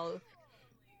cool and-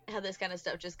 how this kind of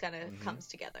stuff just kind of comes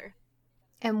together.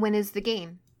 And when is the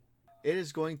game? It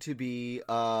is going to be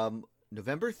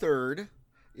November 3rd.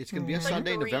 It's going to be a Like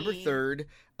Sunday, November 3. 3rd.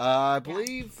 I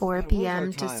believe 4 what was our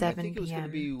p.m. to time? I 7 think it was p.m.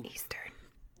 going to be Eastern.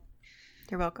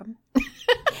 You're welcome.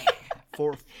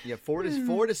 4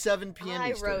 to 7 p.m.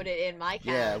 I Eastern. wrote it in my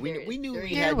Yeah, calendar. we knew we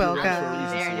You're had you welcome. for There a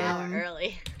an reason. hour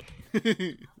early.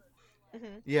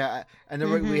 Yeah, and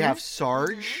then we have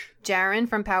Sarge, Jaren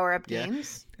from Power Up Yeah.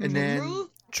 Games. and then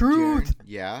Truth. Jaren,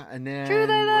 yeah, and then Truth,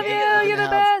 I love we're you. gonna You're the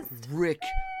have best.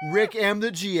 Rick M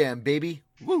the GM, baby.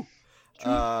 Woo. There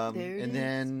it And is.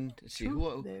 then let's see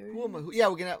who There it am I? Yeah,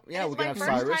 we're gonna It's we're my gonna have first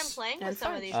Cyrus. time playing And with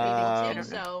some of these Cyrus. people too,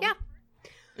 so Yeah.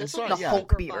 this And will Sarge, be yeah. Hulk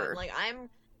super beater. fun. Like I'm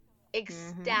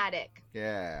ecstatic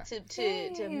Yeah.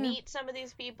 to meet some of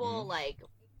these people, like,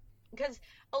 because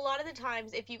a lot of the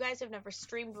times, if you guys have never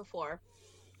streamed before,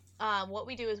 what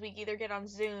we do is we either get on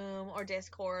Zoom or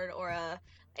Discord or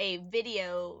a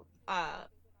video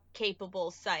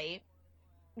capable site,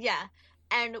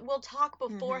 and we'll talk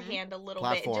beforehand a little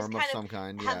bit, and just Platform of kind some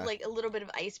kind. have Yeah. like a little bit of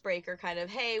icebreaker, kind of,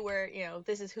 hey, we're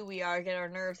this is who we are, get our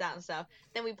nerves out and stuff.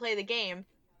 Then we play the game,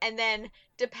 and then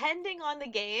depending on the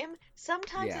game,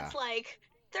 sometimes Yeah. it's like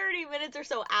 30 minutes or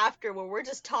so after where we're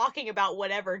just talking about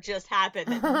whatever just happened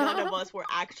that none of us were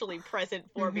actually present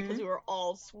for because we were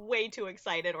all way too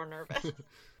excited or nervous.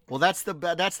 Well, that's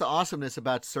the awesomeness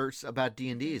about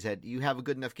D&D is that you have a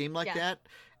good enough game like Yeah. that,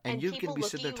 And you people can be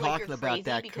look sitting at there you like talking you're about crazy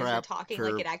that because crap you're talking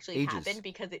for like it actually ages. happened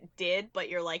because it did, but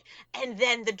you're like, and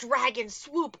then the dragon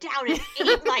swooped down and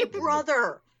ate my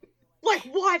brother. Like,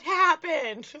 what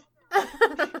happened?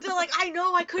 They're like, I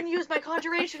know, I couldn't use my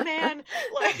conjuration, man.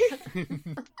 Like,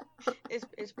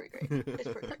 it's pretty great. It's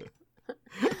pretty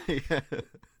great. Yeah.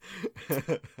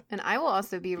 And I will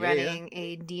also be Yeah. running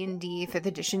a D&D 5th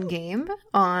edition game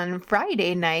on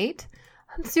Friday night.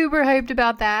 I'm super hyped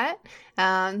about that.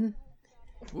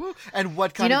 Woo. And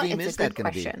what You kind know, of game it's is a that good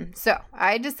going to be? question. So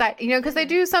I decide, because I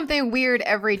do something weird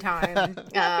every time.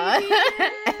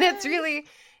 And it's really,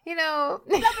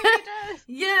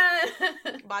 Yeah.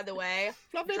 By the way,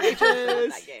 Fluffy Drake was in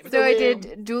Peaches. that game. so I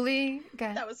did dueling.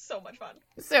 God, That was so much fun.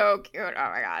 so cute. Oh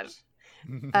my gosh.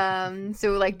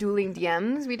 So like dueling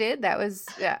DMs we did. That was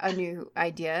a new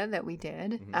idea that we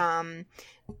did.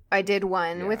 I did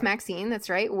one with Yeah. Maxine, that's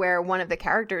right, where one of the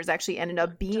characters actually ended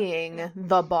up being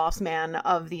the boss man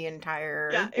of the entire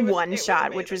Yeah, it was one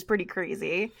shot, which amazing. was pretty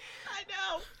crazy. I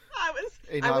know. I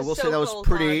I was will so say that was cold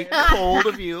pretty hearted. cold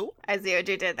of you. I see what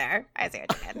you did there. I see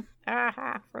what you did.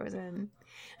 Aha, Frozen.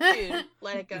 Dude,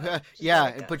 let it go. Just let Yeah,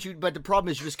 it go. but the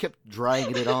problem is you just kept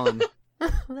dragging it on.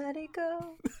 Let it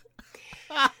go.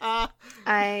 You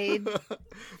I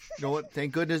know what?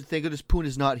 Thank goodness Poon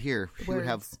is not here. She would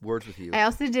have words with you. I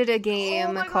also did a game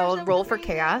Oh my gosh, called that was Roll for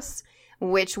amazing. Chaos,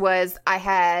 which was I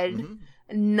had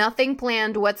nothing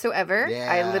planned whatsoever. I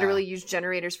Yeah. literally used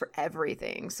generators for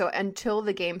everything. So until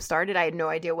the game started, I had no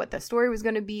idea what the story was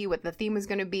going to be, what the theme was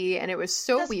going to be, and it was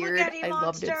so The weird. spaghetti I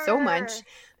loved it so much. monster.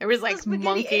 There was like spaghetti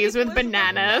monkeys ape with was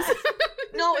bananas.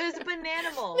 No, it was a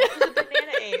bananimal. It was a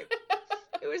banana ape.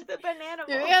 It was the bananimal.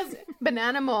 Yes,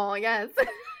 bananimal, yes.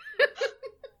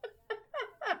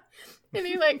 And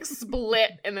he like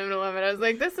split in the middle of it. I was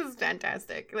like, this is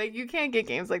fantastic. Like you can't get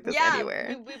games like this Yeah,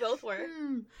 anywhere. we both were.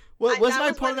 Wasn't I was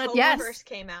part of when that? Hope Yes. first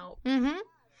came out. Mm-hmm.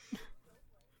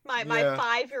 My Yeah.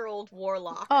 5-year-old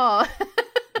warlock. Oh.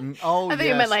 Oh, I think yes.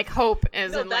 you meant like hope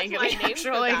as No, in that's like my the name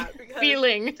actual for like that, because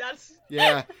feeling. That's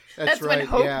Yeah, That's right. when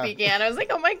hope yeah. began. I was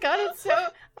like, oh my god, it's so.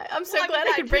 I'm so Well, I glad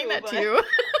mean I could that bring too, that but- to you.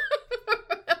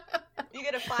 You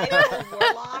get a 5-year-old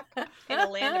warlock in a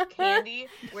land of candy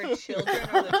where children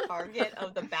are the target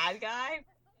of the bad guy.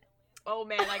 Oh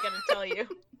man, I gotta tell you.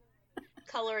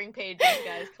 Coloring pages,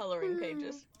 guys. Coloring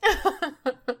pages.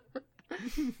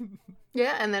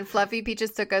 Yeah, and then Fluffy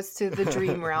Peaches took us to the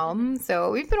Dream Realm.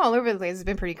 So we've been all over the place. It's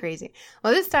been pretty crazy.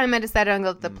 Well, this time I decided I'm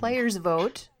going to let the players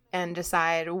vote and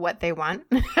decide what they want.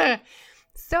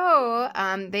 So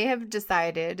they have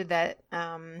decided that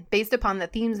based upon the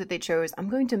themes that they chose, I'm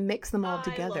going to mix them all I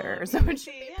together. love So you, it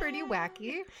should be pretty Tia.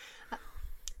 wacky.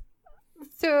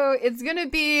 So it's going to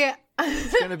be...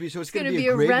 It's gonna be It's going to be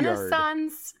a a graveyard.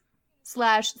 Renaissance /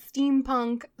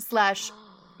 steampunk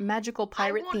 / magical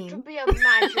pirate I want to theme. be a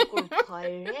magical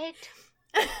pirate.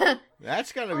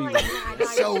 That's gonna Oh be my God, that's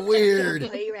I so want to weird. be a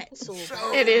pirate so So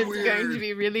bad. It is weird. going to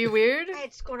be really weird.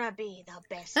 It's gonna be the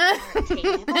best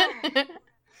pirate ever.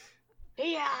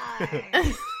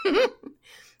 Yeah.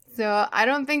 So I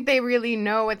don't think they really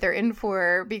know what they're in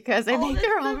for because I Oh, think that's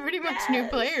they're all the pretty much new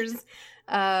best. players.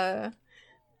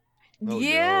 no.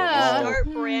 Yeah. Oh.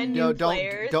 Start brand new No,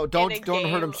 players. don't in a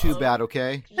hurt them game too of- bad,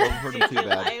 okay? Don't hurt them too I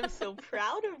bad. am so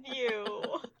proud of you.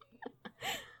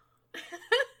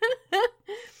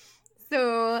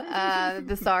 So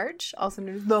the Sarge, also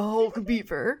known as the Hulk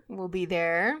Beaver, will be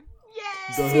there.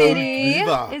 Yay! The Hulk Smitty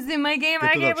Beaver. is in my game. Get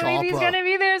I to the can't believe he's chopper. gonna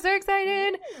be there. So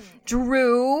excited.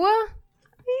 Drew.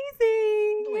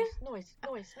 Amazing. Noise.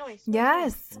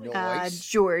 Yes. Nice.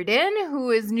 Jordan,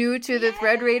 who is new to the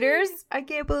Thread Yay. Raiders. I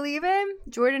can't believe him.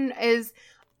 Jordan is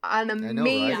an know, right?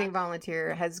 amazing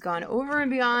volunteer, has gone over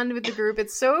and beyond with the group.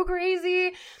 It's so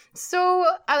crazy. So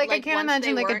I Like, can't once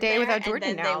imagine they like a weren't day there, without and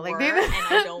Jordan then now. they Like were, and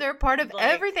I don't, they're part of like-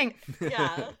 everything.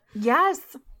 Yeah. Yes.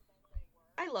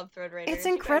 I love Thread Raiders. It's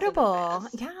You guys are the incredible.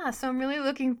 best. Yeah, so I'm really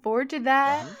looking forward to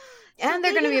that. And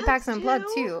they're So going to be they at PAX have Unplugged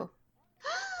two? too.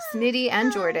 Smitty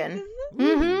and Jordan. Nice.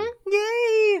 Mm-hmm.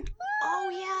 Yay! Oh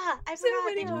yeah, I So forgot.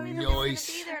 many They told me they were gonna Nice.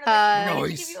 be there, and I'm like, I need to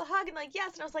Nice. give you a hug, and like,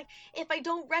 yes, and I was like, if I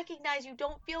don't recognize you,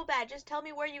 don't feel bad. Just tell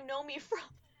me where you know me from,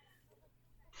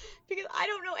 because I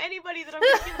don't know anybody that I'm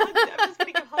gonna give hugs to. I'm just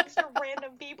gonna give hugs to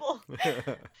random people.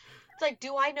 It's like,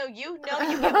 do I know you? No,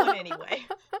 you get one anyway.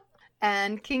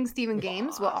 And King Stephen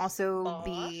Games will Aw. also Aw.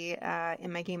 be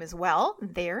in my game as well.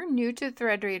 They're new to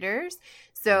Thread Raiders.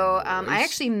 So I Nice.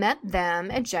 actually met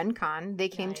them at Gen Con. They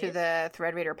came to Nice. the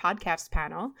Thread Raider podcast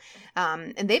panel.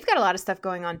 And they've got a lot of stuff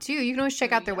going on too. You can always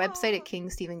check out their Yeah. website at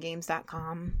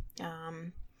kingstephengames.com.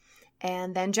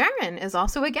 And then Jaren is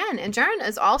also again. And Jaren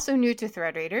is also new to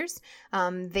Thread Raiders.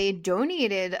 They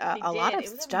donated a lot of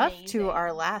It was stuff to amazing.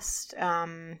 our last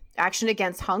Action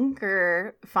Against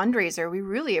Hunger fundraiser. We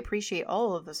really appreciate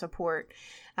all of the support.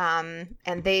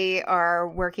 And they are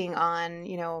working on,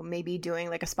 maybe doing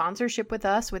like a sponsorship with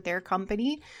us, with their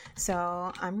company.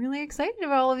 So I'm really excited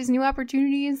about all of these new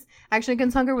opportunities. Action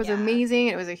Against Hunger was Yeah. amazing.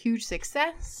 It was a huge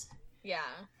success. Yeah.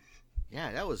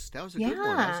 Yeah, that was a good one. That was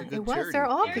Yeah, a good it was. charity. They're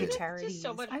all They're good just charities.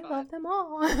 so much I fun. love them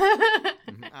all.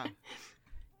 Mhm. Ah.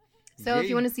 So if Yay.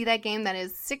 you want to see that game, that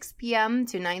is 6 p.m.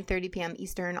 to 9:30 p.m.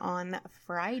 Eastern on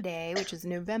Friday, which is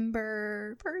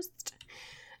November 1st.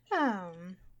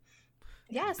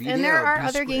 Yes, Be and there there or are be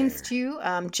other games square. too.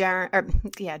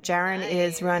 Jaren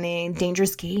is Nice. running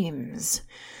Dangerous Games,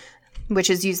 which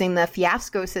is using the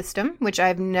Fiasco system, which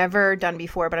I've never done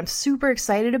before, but I'm super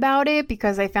excited about it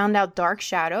because I found out Dark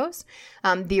Shadows,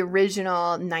 the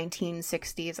original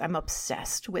 1960s. I'm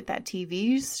obsessed with that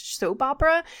TV soap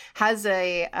opera. Has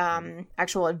a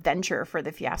actual adventure for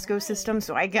the Fiasco system,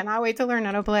 so I cannot wait to learn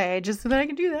how to play just so that I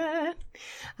can do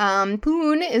that.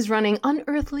 Poon is running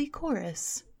Unearthly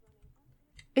Chorus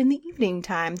in the evening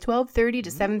time, 12:30 to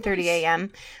 7:30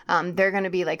 a.m. They're going to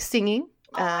be like singing.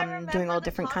 I Doing remember all them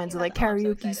different kinds of talking like about that. I'm so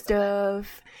karaoke excited about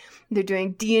stuff. They're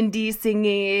doing D&D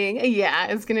singing. Yeah,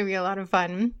 it's gonna be a lot of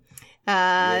fun.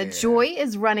 Joy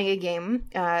is running a game,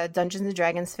 Dungeons and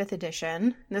Dragons 5th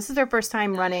edition. This is our first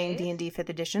time running Nice. D&D 5th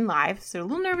edition live, so a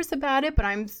little nervous about it, but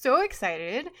I'm so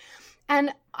excited.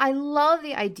 And I love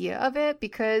the idea of it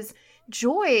because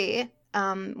Joy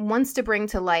wants to bring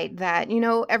to light that,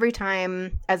 every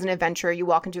time as an adventurer you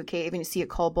walk into a cave and you see a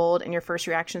kobold and your first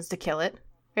reaction is to kill it,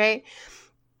 right?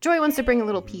 Joy wants to bring a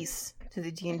little peace to the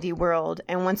D&D world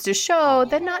and wants to show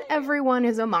that not everyone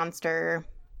is a monster.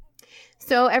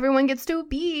 So everyone gets to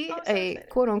be so a excited.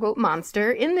 quote-unquote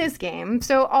monster in this game.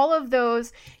 So all of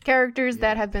those characters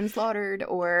that have been slaughtered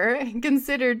or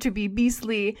considered to be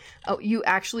beastly, you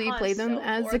actually I'm play them so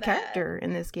as for a that. character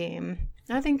in this game.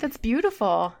 I think that's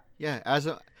beautiful. Yeah, as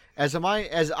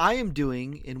I am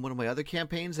doing in one of my other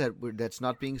campaigns that's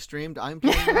not being streamed. I'm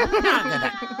playing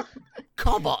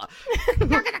Kobold,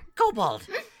 Kobold,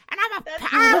 and I'm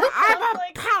a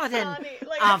like paladin Nani.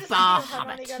 Like, of I the just feel how Hobbit.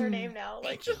 Nani got her name now. Like,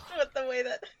 Thank you. just with the way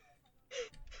that.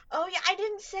 Oh yeah, I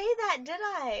didn't say that, did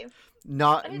I?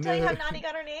 Not I didn't tell you how Nani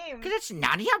got her name. because it's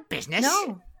none of your business.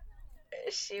 No.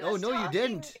 She Oh was no, you talking-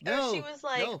 didn't. or No, she was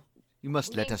like. no. You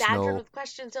must let Being us badgered know. with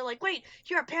questions. They're like, wait,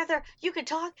 you're a panther. You can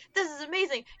talk. This is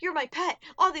amazing. You're my pet.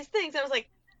 All these things. I was like,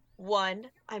 one,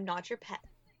 I'm not your pet.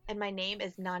 And my name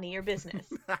is Nani your business.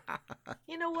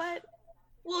 You know what?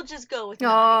 We'll just go with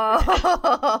Nani.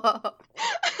 Oh.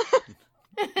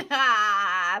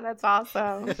 That's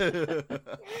awesome.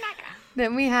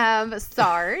 Then we have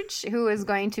Sarge, who is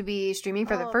going to be streaming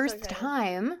for Oh, the I'm so first excited.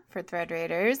 time for Thread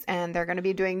Raiders, and they're going to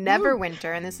be doing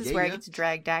Neverwinter, and this is Yeah, where I yeah. get to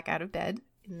drag Dak out of bed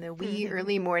in the wee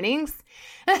early mornings.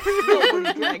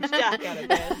 Nobody drags Jack out of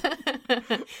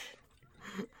bed.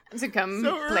 To come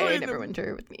So play early in the-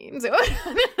 Neverwinter with me. So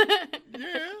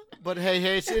Yeah, but hey,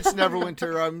 it's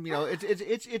Neverwinter.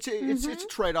 It's a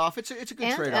trade off. It's a good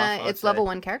and trade off. it's level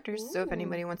 1 characters, so if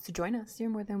anyone wants to join us, you're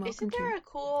more than welcome Isn't there to. a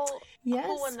cool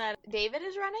Yes. one that David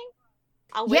is running?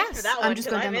 I'll wait Yes, for that I'm one just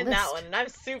because going I'm down in the that list. one and I'm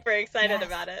super excited Yes.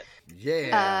 about it.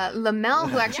 Yeah. Lamel,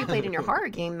 who actually played in your horror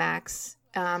game, Max,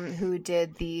 who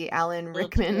did the Alan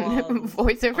Rickman was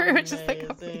voiceover, which is like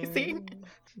amazing. amazing.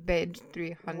 Page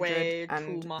 300 Way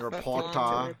and too much Reporter.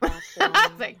 fun. I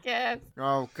was like, yes.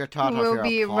 Oh, get out of We'll here,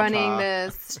 be Potter. running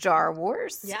the Star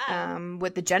Wars Yeah.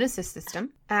 with the Genesis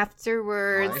system.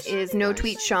 Afterwards Nice. is No Nice.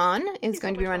 Tweet Sean is He's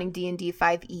going so to be much running D&D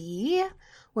 5e,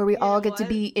 where we You all know get to what?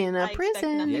 be in a I expect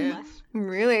prison. nothing Yeah. less. I'm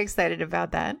really excited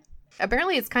about that.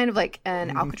 Apparently, it's kind of like an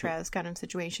Mm-hmm. Alcatraz kind of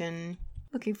situation.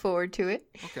 Looking forward to it.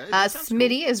 Okay, that sounds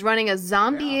Smitty is running a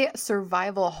zombie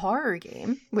survival horror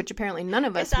game, which apparently none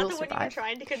of us Is that will the one you were survive.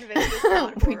 trying to convince this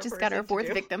non-horror We just got our person to 4th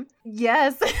do? victim.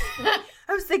 Yes.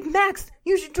 I was like, Max,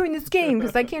 you should join this game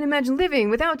because I can't imagine living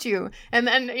without you. And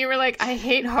then you were like, I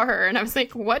hate horror. And I was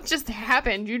like, what just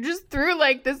happened? You just threw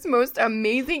like this most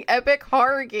amazing epic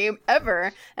horror game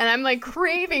ever. And I'm like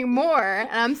craving more. And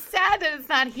I'm sad that it's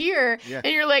not here. Yeah.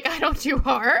 And you're like, I don't do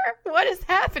horror? What is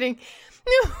happening?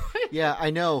 No. Yeah,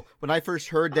 I know. When I first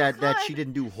heard that she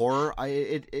didn't do horror,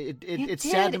 it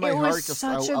saddened my It heart was just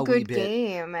such a a wee good bit.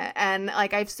 game, and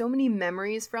like I have so many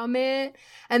memories from it.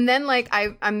 And then like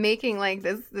I'm making like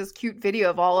this cute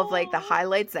video of all of like the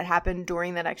highlights that happened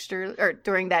during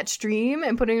during that stream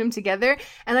and putting them together.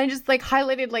 And I just like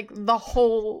highlighted like the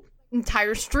whole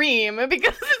entire stream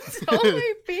because it's so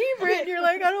my favorite. And you're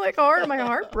like, got like hard. My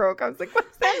heart broke. I was like,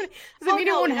 what's that? Does it mean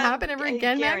it won't happen ever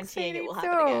again, Max? Guaranteeing it will happen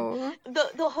So. again.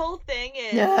 The whole thing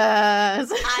is, Yes.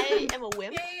 I am a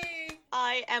wimp.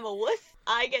 I am a wuss.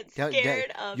 I get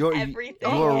scared of everything.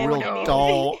 You're a and real anything.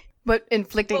 doll. But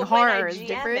inflicting But when horror I is GM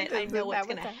different. it, I know Isn't what's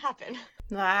that gonna happen.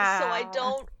 Ah, So I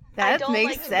don't. That don't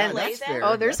makes like to sense. play That's them. fair.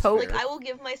 Oh, there's That's hope. Like fair. I will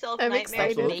give myself I'm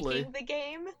nightmares excited. making the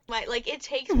game. Like it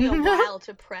takes me a while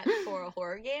to prep for a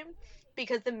horror game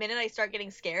because the minute I start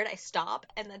getting scared, I stop,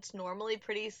 and that's normally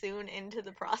pretty soon into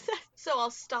the process. So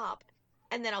I'll stop,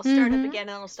 and then I'll start up again,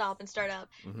 and I'll stop and start up,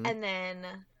 and then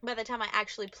by the time I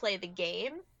actually play the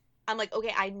game, I'm like,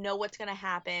 okay, I know what's gonna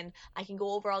happen. I can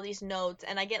go over all these notes,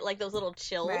 and I get like those little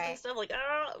chills Right. and stuff. Like,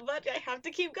 but I have to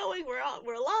keep going. We're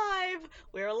alive.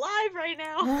 We're alive right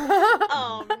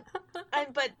now.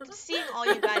 But seeing all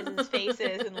you guys'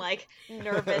 faces and like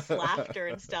nervous laughter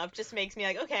and stuff just makes me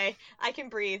like, okay, I can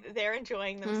breathe. They're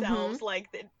enjoying themselves. Like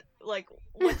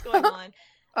what's going on?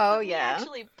 Oh, But me yeah.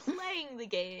 actually playing the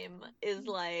game is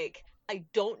like, I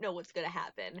don't know what's gonna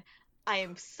happen. I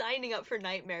am signing up for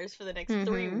nightmares for the next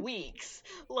 3 weeks.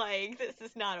 Like, this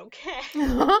is not okay.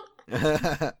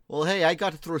 Well, hey, I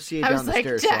got to throw CA I down was the like,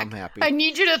 stairs, so Jack, I'm happy. I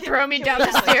need you to throw me Can down we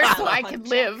the have a stairs so pile I of can punch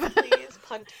live. check, please?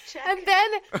 Punch check. And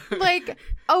then, like,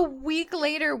 a week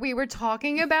later, we were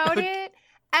talking about it,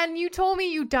 and you told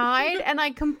me you died, and I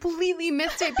completely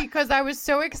missed it because I was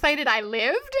so excited I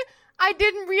lived. I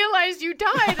didn't realize you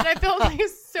died, and I felt like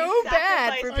so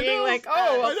bad for Sacrificed being like,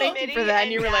 oh, well, thank you for that.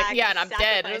 And you were like, Jack yeah, and I'm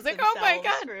dead. And I was like, oh my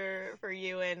sacrificed God. for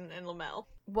you and Lamel.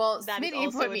 Well, That is Smitty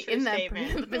also put a me true in that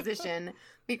statement. position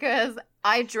because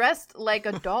I dressed like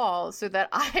a doll so that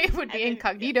I would be And then-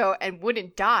 incognito and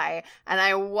wouldn't die. And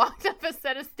I walked up a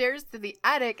set of stairs to the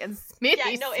attic, and Smitty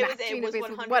Yeah, no, smacked it me in the was face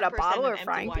with, what, a 100% bottle or an empty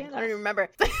frying wine pan? I glass. don't even remember.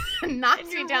 Knocked And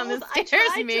me your down the rolls, I stairs,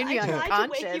 tried made me I tried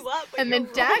unconscious. to wake you up, but And your then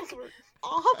Jack... rolls were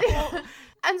awful.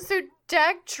 And so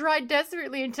Jack tried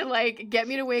desperately to like get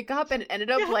me to wake up and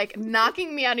ended up like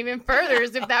knocking me out even further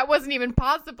as if that wasn't even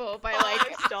possible by like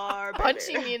 5-star,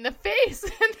 punching baby. me in the face.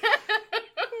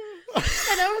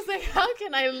 And I was like, how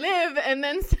can I live? And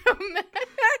then so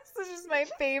Max, this is my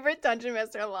favorite Dungeon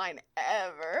Master line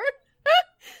ever,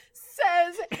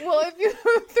 says, well, if you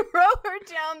throw her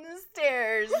down the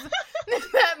stairs,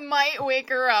 that might wake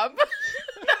her up.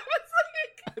 And I was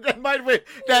like, That might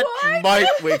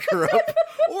wake her up,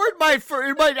 or it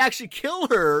might actually kill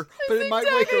her, but it might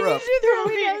wake her up. You should throw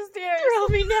me downstairs. Throw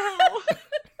me now.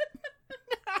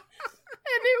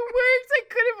 And it worked. I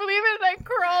couldn't believe it. And I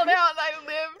crawled out and I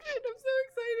lived. And I'm so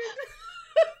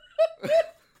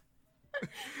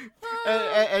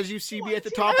excited. As you see me at the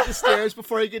top of the stairs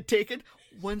before I get taken,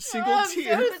 one single I'm so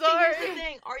tear, But here's sorry. the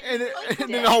thing. Are you and undead?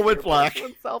 then all went black.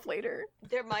 Myself later.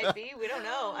 There might be. We don't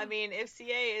know. I mean, if CA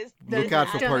is Look this out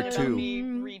for bad, part they'll two. be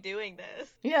redoing this.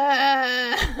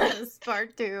 Yes.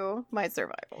 Part 2. My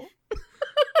survival.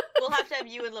 We'll have to have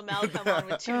you and Lamel come on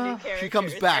with 2 new characters. She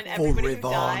comes back and for everybody who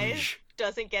dies revenge.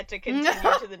 doesn't get to continue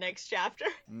to the next chapter.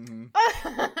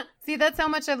 See, that's how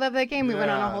much I love that game. We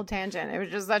went on a Yeah. whole tangent. It was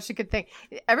just such a good thing.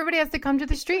 Everybody has to come to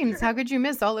the streams. How could you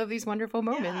miss all of these wonderful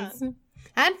moments?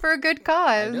 And for a good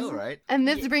cause. I know, right? And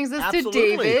this brings us Absolutely.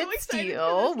 to David So excited for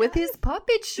Steele this, with guys. his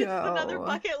puppet show. This is another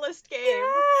bucket list game.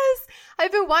 Yes.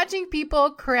 I've been watching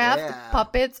people craft Yeah.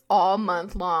 puppets all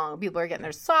month long. People are getting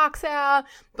their socks out.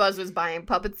 Buzz was buying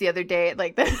puppets the other day at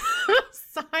like the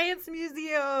science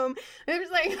museum. There's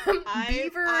like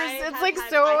beavers. It's like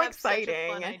so I have exciting. Such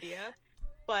a fun idea.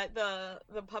 But the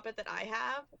puppet that I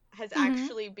have has Mm-hmm.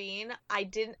 actually been I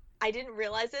didn't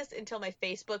realize this until my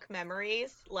Facebook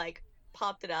memories like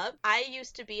popped it up. I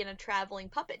used to be in a traveling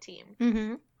puppet team.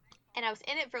 Mm-hmm. And I was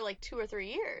in it for like 2 or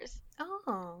 3 years.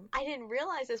 Oh. I didn't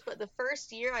realize this, but the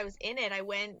first year I was in it,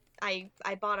 I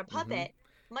bought a puppet.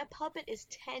 My puppet is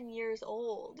 10 years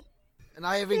old. And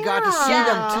I even got to see Yeah.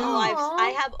 them too. Oh, I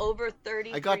have over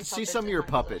 30. I got to see some of your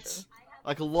puppets,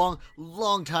 like a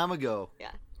long time ago.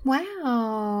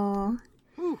 Wow.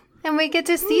 And we get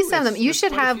to see some of them. it's- You it's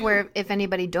should quite a have few. where if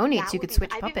anybody donates, That you would could be-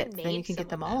 switch I've even puppets. Then you made can get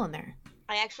some them of all them. in there.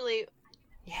 I actually,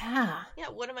 Yeah.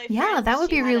 one of my Yeah, friends, that would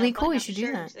she be had really a cool. You button-up should do shirt,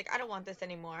 and that. She's like, I don't want this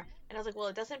anymore. And I was like, well,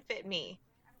 it doesn't fit me,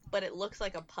 but it looks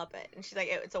like a puppet. And she's like,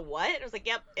 it's a what? And I was like,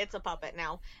 yep, it's a puppet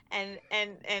now. And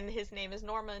his name is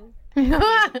Norman. And he's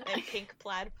a pink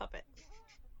plaid puppet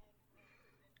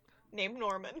named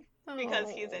Norman because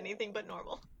he's Oh. anything but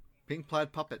normal. Pink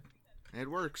plaid puppet. It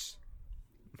works.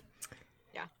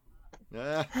 Yeah.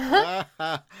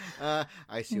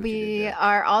 I see what you We did there.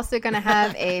 are also going to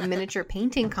have a miniature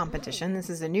painting competition. This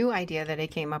is a new idea that I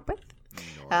came up with.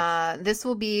 This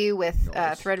will be with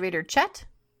Nice. Thread Raider Chet,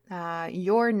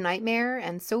 Your Nightmare,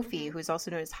 and Sophie, who's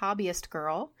also known as Hobbyist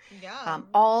Girl. Yeah.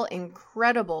 All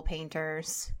incredible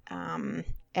painters.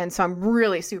 And so I'm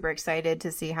really super excited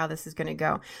to see how this is going to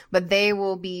go. But they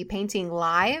will be painting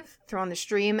live on the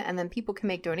stream, and then people can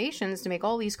make donations to make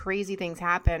all these crazy things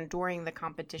happen during the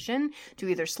competition to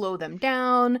either slow them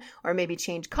down or maybe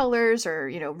change colors or,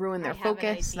 ruin their I have an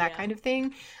focus, that idea. kind of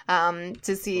thing.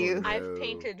 To see. Oh, I've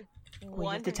painted Well, you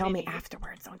one have to tell me mini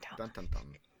afterwards. Don't tell. Dun, dun,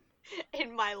 dun.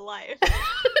 in my life.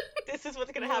 This is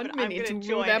what's gonna One happen. I'm mini gonna to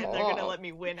join, rule them and they're gonna all. let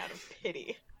me win out of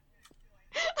pity.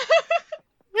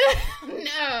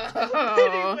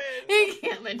 No. He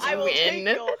can't let you I will take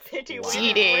win. your pity win and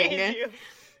Cheating. praise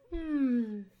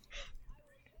you.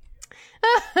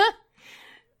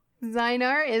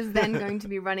 Zynar is then going to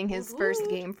be running his first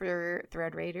game for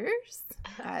Thread Raiders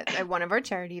at one of our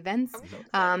charity events,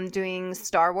 doing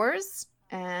Star Wars.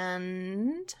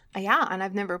 And and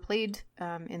I've never played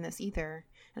in this either.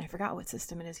 And I forgot what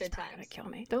system it is. He's Good probably going times. to kill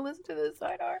me. Don't listen to this,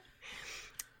 Zynar.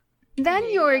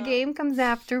 Then your Yeah. game comes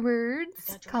afterwards,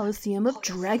 Dungeon Coliseum of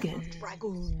Dragons.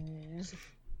 Dragons.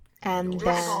 And then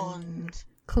Dragons.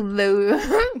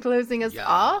 closing us Yeah.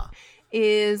 off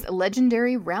is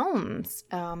Legendary Realms.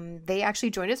 They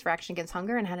actually joined us for Action Against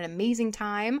Hunger and had an amazing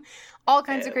time. All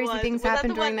kinds of crazy things Was that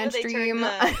happened the during one that where they stream.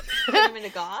 turned them into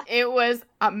goth? It was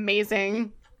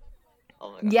amazing.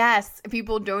 Oh my god. Yes,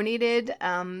 people donated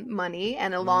money,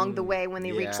 and along the way, when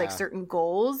they reached like yeah. certain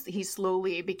goals, he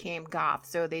slowly became goth.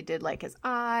 So they did like his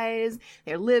eyes,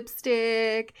 their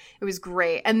lipstick. It was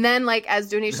great. And then, like as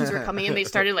donations were coming in, they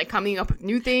started like coming up with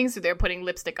new things. So they're putting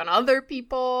lipstick on other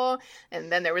people,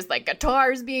 and then there was like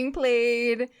guitars being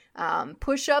played.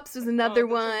 Push-ups was another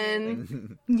that's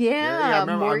one. Yeah, I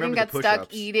remember- I Morgan remember got the stuck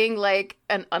push-ups. eating like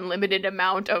an unlimited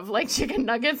amount of like chicken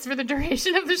nuggets for the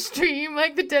duration of the stream.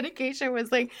 Like the dedication was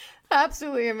like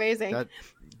absolutely amazing. That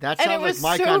And it sounds like was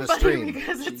my so kind of funny stream.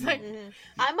 because it's like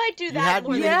I might do You that had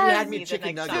more me- than you had Candy me the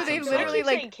chicken next nuggets, time. I'm So I literally, keep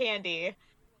like- saying candy.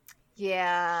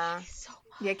 yeah, So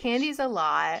yeah, candy's a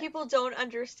lot. people don't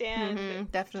understand.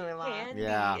 Mhm, definitely a lot. Candy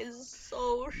Yeah. is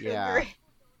so sugary. Yeah.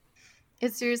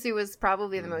 It seriously was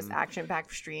probably the Mm-hmm. most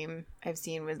action-packed stream I've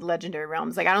seen with Legendary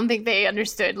Realms. Like I don't think they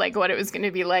understood like what it was going to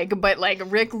be like, but like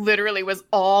Rick literally was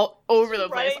all over the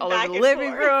place, Running all back over the and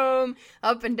living forth. room,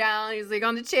 up and down. He's like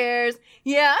on the chairs.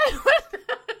 Yeah.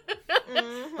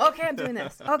 Mhm. Okay, I'm doing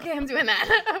this. Okay, I'm doing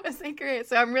that. I was like, great.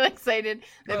 So I'm really excited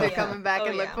that they're yeah. coming back Oh,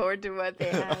 and look yeah. forward to what they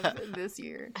have this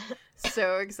year.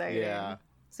 So excited. Yeah.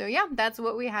 So yeah, that's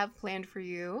what we have planned for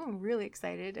you. I'm really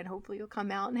excited, and hopefully you'll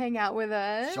come out and hang out with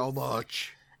us. So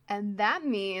much. And that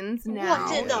means now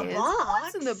What's in the is box?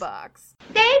 What's in the box?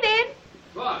 David,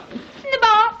 What? in the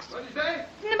box, What'd you say?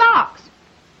 in the box.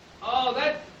 Oh,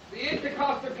 that's the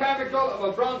intercostal clavicle of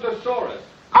a brontosaurus.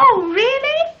 Oh,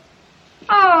 really?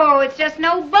 Oh, it's just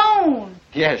no bone.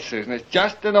 Yes, Susan, it's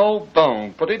just an old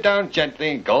bone. Put it down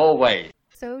gently and go away.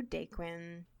 So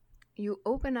Daquin, you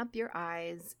open up your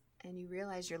eyes and you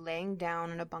realize you're laying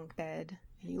down in a bunk bed.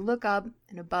 And you look up,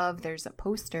 and above there's a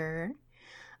poster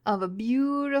of a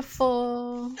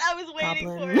beautiful I was waiting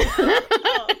goblin. for it.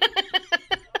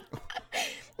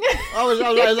 Oh. I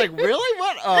was like, really?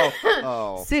 What?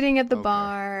 Oh. Sitting at the Okay.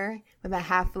 bar with a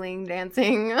halfling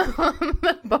dancing on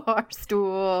the bar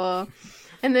stool.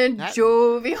 And then That-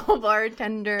 jovial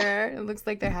bartender. It looks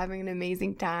like they're having an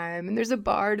amazing time. And there's a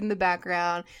bard in the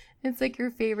background. It's like your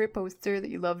favorite poster that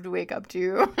you love to wake up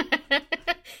to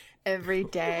every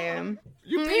day.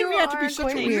 You made me out to are be such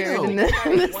a quite weird weirdo. in the,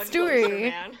 Sorry, in the one poster, story,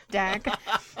 man. Dak.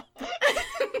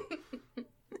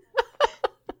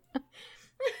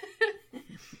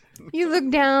 You look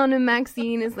down, and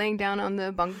Maxine is laying down on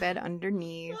the bunk bed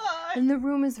underneath. And the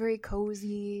room is very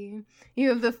cozy. You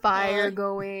have the fire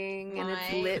going, and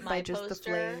it's lit by my just the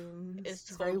poster flames. Is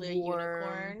It's very totally a warm.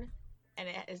 unicorn, and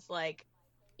it is like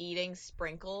eating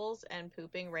sprinkles and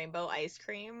pooping rainbow ice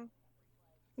cream.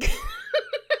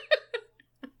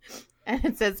 And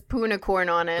it says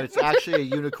Poonicorn on But it. it's actually a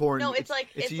unicorn. No, it's like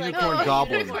it's a like unicorn a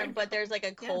goblin. unicorn, but there's like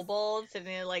a kobold sitting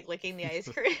there like licking the ice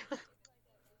cream.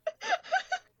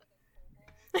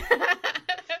 There,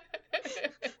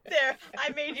 I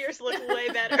made yours look way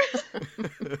better.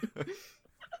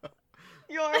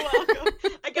 You're welcome.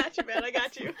 I got you, man. I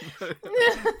got you.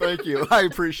 Thank you. I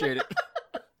appreciate it.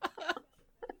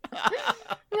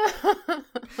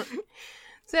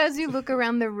 So as you look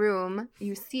around the room,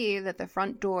 you see that the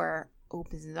front door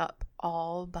opens up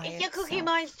all by It's your itself. Cookie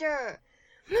Monster,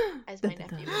 as my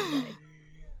nephew would say.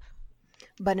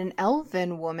 But an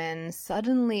elven woman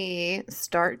suddenly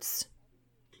starts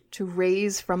to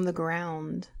raise from the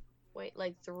ground Wait,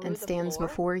 like through and the stands floor?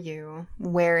 before you, I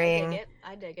wearing dig it.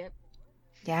 I dig it.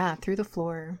 Yeah, through the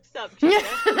floor. Sup,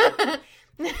 Chica?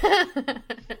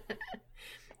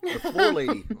 The floor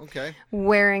lady. Okay.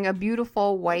 Wearing a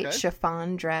beautiful white Okay.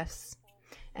 chiffon dress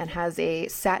and has a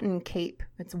satin cape.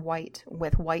 It's white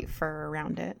with white fur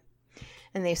around it.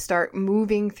 And they start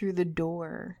moving through the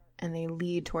door and they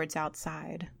lead towards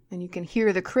outside. And you can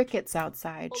hear the crickets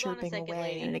outside Hold on a chirping second, away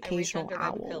lady. and an I reach occasional under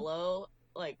owl.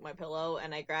 my pillow,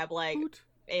 and I grab like Hoot.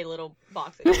 a little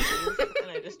box of cookies,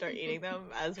 and I just start eating them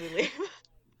as we leave.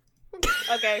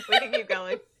 Okay, we can keep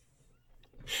going.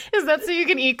 Is that so you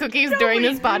can eat cookies during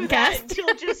this Nobody knew that podcast?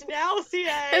 until just now, Is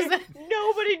CA. that-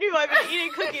 Nobody knew I've been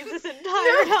eating cookies this entire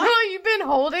No, time. you've been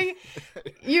holding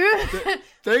you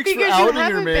Thanks because for you outing her,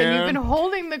 haven't been. You've man. been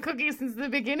holding the cookies since the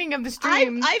beginning of the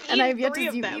stream, I've and eaten I've yet 3 to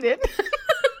of see you them. eat it.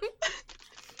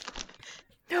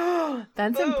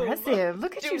 That's Boom. impressive.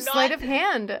 Look at Do you, sleight not- of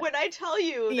hand. When I tell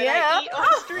you that Yeah. I eat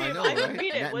on stream, I know, I right?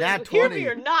 mean it. Nat- Whether nat you hear 20. me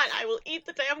or not, I will eat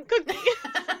the damn cookie.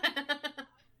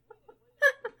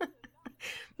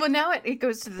 Well, now it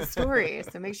goes to the story,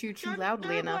 so make sure you chew They're- loudly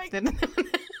they're enough. like- that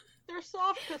They're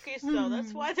soft cookies, though. Hmm.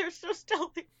 That's why they're so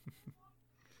stealthy.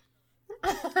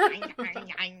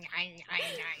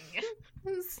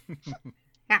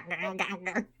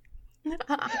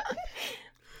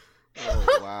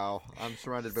 Oh wow! I'm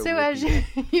surrounded by So weird as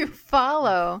people. you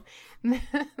follow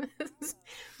this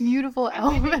beautiful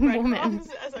I'm eating elven woman, breadcrumbs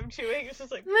as I'm chewing. It's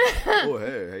just like, Oh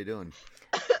hey, how you doing?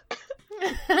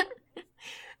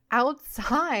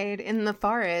 outside in the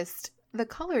forest, the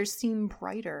colors seem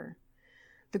brighter.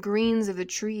 The greens of the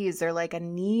trees are like a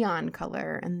neon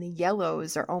color, and the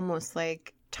yellows are almost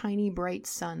like tiny bright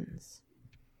suns.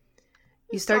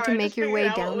 You start Sorry, I to make just your way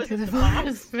figured out what down was through in the the box.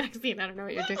 forest. Maxine, I don't know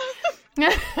what you're doing.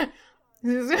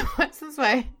 this is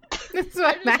why I just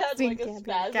had Maxine like a can't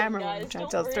be a spasm, camera guys. woman trying to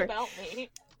Don't tell a worry story. about me.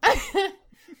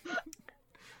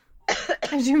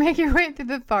 As you make your way through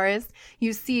the forest,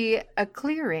 you see a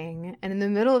clearing, and in the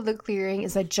middle of the clearing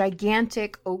is a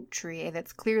gigantic oak tree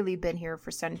that's clearly been here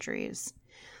for centuries.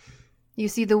 You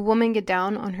see the woman get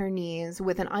down on her knees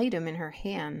with an item in her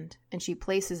hand, and she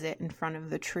places it in front of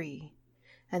the tree.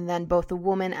 And then both the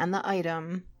woman and the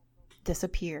item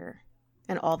disappear,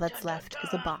 and all that's left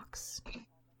is a box.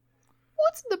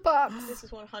 What's in the box? This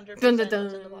is 100% Dun, dun,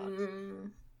 what's in the box.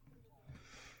 dun.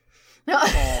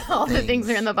 All the things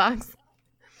are in the box.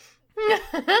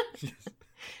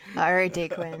 All right,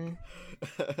 Daquin.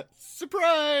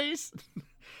 Surprise!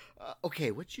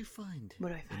 Okay, what you find What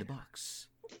do I in find? the box?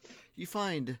 You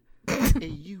find a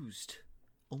used,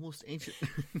 almost ancient,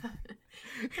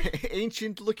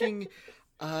 ancient-looking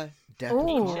deck of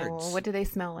Oh, cards. what do they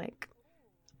smell like?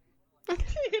 You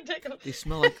can take a- They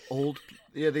smell like old.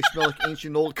 Yeah, they smell like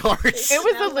ancient old cards. It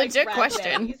was a Smells like legit rat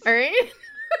question, baggies. all right?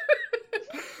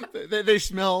 They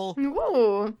smell.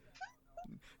 Ooh.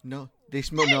 No, they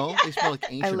smell. No, they smell like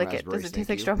ancient I lick it. raspberries. Does it taste thank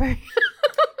like you. strawberry?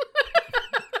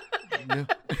 No.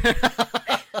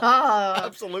 Oh,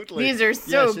 Absolutely. these are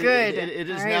so Yes, good. It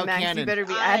is all right, now Max, canon. you better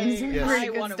be adding some Yes. pretty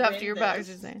I good wanna stuff win to your box. this.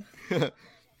 Just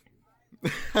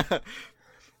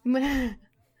saying.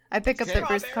 I pick up the Okay.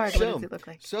 first card. What So- does it look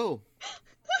like? So,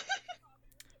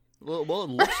 well, it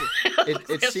looks. It looks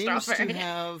like a seems to strawberry.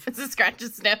 have. It's a scratch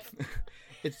and sniff.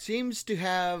 It seems to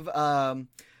have a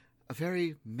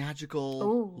very magical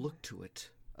Ooh. look to it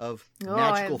of Oh,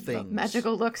 magical I love things,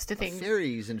 magical looks to of things.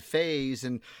 fairies and fays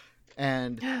and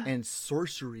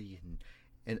sorcery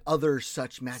and other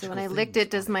such magical. So when I things licked it,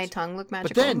 does on my tongue look But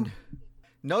magical? then,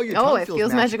 no, your Oh, tongue it feels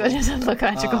feels magical. It doesn't look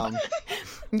magical. Um,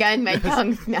 Yeah, and my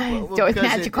tongue, so it's because it-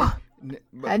 magical.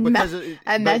 And because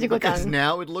magical because tongue.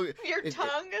 now it look Your it,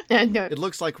 tongue? No, It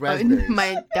looks like raspberries.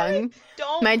 my tongue.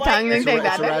 Don't My bite tongue your looks it's, like a,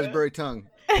 it's a that. raspberry tongue.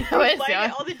 What's Bite that?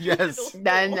 it, all the Yes. juices will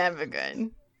That's spill. never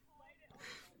good.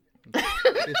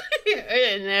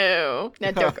 No,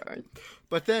 not good.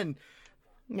 But then,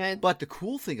 Yeah, but the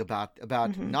cool thing about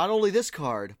Mm-hmm. not only this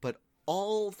card, but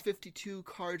all 52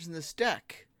 cards in this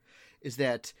deck, is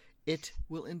that it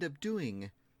will end up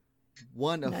doing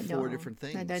one of four different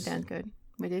things That's good.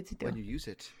 What did it do? when you use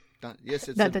it. Yes,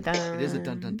 it's Dun, a, dun, dun. it is a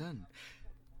dun dun dun.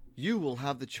 You will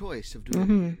have the choice of doing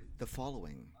Mm-hmm. the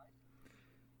following: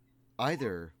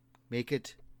 either make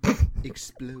it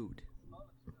explode.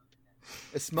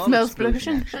 A small Smell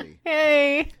explosion, explosion. actually.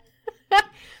 Hey.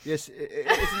 Yes,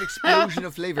 it's an explosion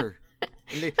of flavor.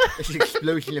 It's an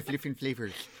explosion of different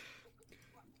flavors.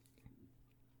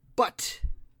 But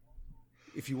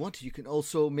if you want to, you can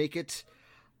also make it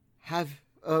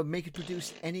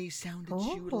produce any sound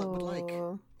that you would like.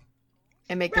 Oh.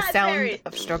 And make the sound Raspberry.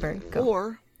 of strawberry. Go.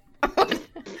 Or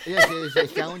yes, it's the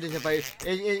sound is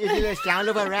the sound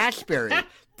of a raspberry.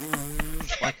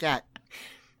 Like that.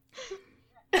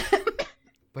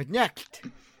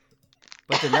 But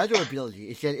But another ability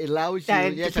is that it allows you. I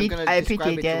Yes, I'm going to I describe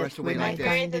it appreciate the rest of the way that like with this.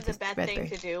 my Raspberries is this the best thing raspberry.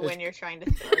 to do when you're trying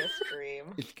to throw a stream.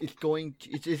 It's going.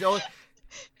 It's all.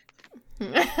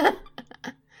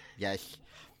 Yes.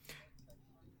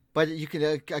 But you can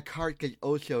a card can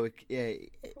also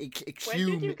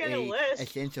exude you get a list? a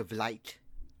sense of light.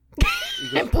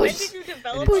 And When push. did you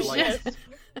develop it's all like- this?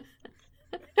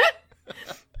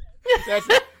 That's,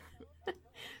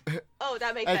 Oh,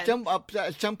 that makes at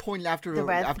sense. some point after The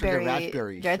after the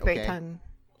raspberry raspberries. okay? tongue.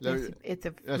 There- It's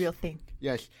a yes. real thing.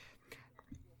 Yes.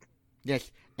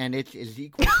 Yes, and it is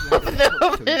equal to so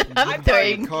you can I'm use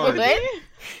sorry. the card. What?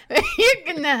 You're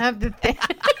gonna have to think.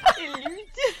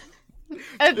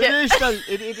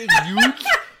 It exudes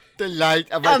the light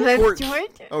of a the torch.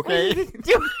 torch? Okay. What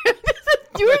does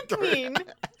a torch mean?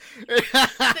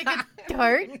 Like a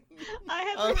tart? I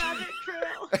have a rabbit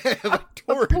trail. A A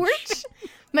torch. porch?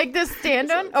 Like the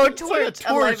stand on? Oh, a it's like a torch.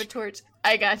 A light of a torch. torch.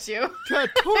 I got you. A torch.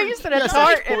 I just said a Yes,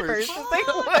 tart a at torch. first. I was like,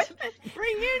 what?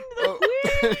 Bring in the Oh.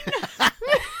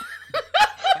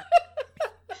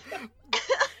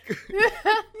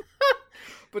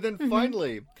 But then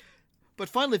finally,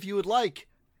 if you would like,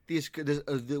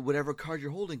 whatever card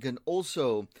you're holding can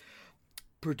also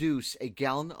produce a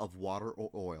gallon of water or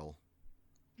oil.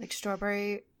 Like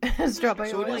strawberry So it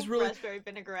oil. is like really- raspberry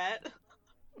vinaigrette.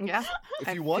 Yeah. If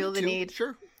I you want feel the to, need.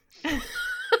 sure.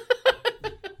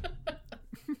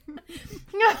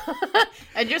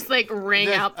 I just like wring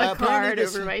Yes, out the apparently card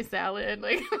this- over my salad.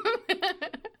 Like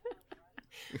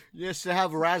Yes, to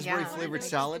have raspberry Yeah. flavored That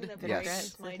salad. makes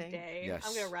Yes, my That's the thing. day. Yes.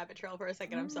 I'm gonna rabbit trail for a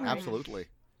second. I'm sorry. absolutely.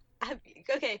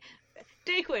 Okay,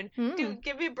 Daquin,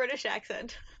 give me a British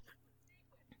accent.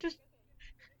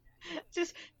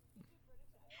 Just.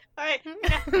 All right,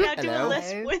 now do a Hello?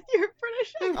 list with your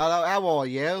British accent. Hello, how are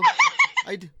you?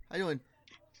 I doing?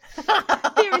 Seriously,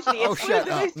 Oh, it's one shut of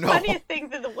the up. most No. funniest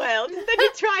things in the world. Then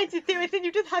you try to do it, and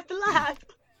you just have to laugh.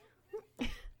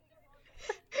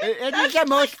 It is the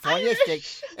most funniest thing.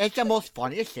 It's the most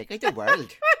funniest thing in the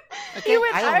world. he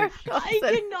went I don't- Irish. I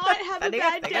cannot have a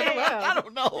bad thing in the day. world. I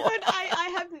don't know. But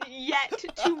I have yet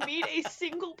to meet a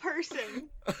single person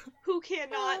who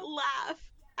cannot laugh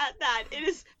at that. It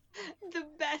is the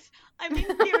best. I mean,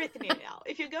 seriously now,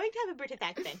 if you're going to have a British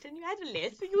accent and you have a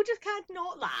list, you just can't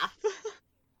not laugh.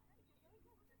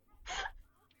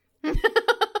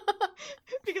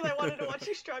 Because I wanted to watch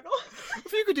you struggle.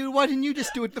 If you could do it, why didn't you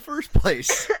just do it in the first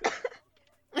place?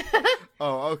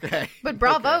 Oh, okay. But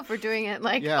bravo Okay. for doing it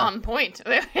like Yeah. on point.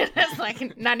 It's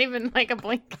like not even like a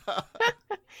blink. I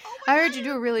heard you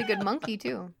do a really good monkey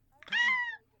too.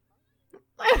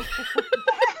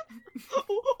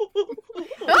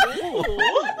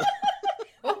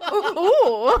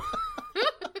 Ooh.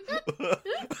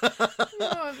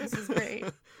 Oh, this is great.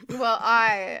 Well,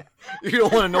 You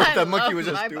don't want to know what I that monkey love was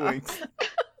my just doing. box.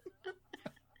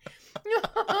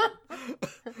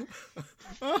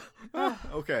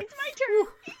 Okay. It's my turn.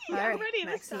 All I'm right, ready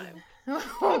this Maxine. time.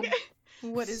 Okay.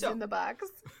 What is So- in the box?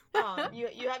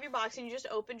 You have your box and you just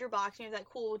opened your box and you have that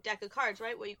cool deck of cards,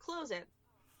 right? Well, you close it.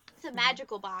 It's a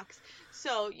magical box,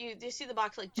 so you see the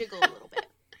box like jiggle a little bit.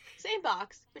 Same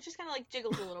box, but just kind of like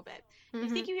jiggles a little bit. You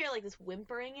think you hear like this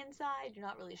whimpering inside. You're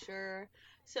not really sure.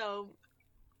 So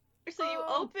you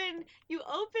open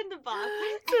the box.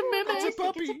 It's a mimic. It's It's a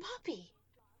puppy. It's a puppy.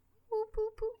 Boop,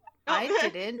 boop, boop. Oh, I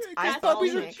didn't. I That's thought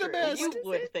puppies are mimic. the best. You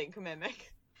would think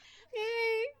mimic.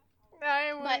 Yay.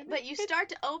 I would. But you start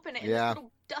to open it and Yeah. this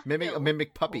little duck Mimic a bill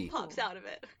mimic puppy. pops out of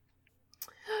it.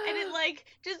 And it like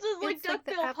just this like It's like duck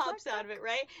the bill apple pops out of it,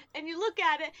 right? And you look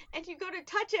at it and you go to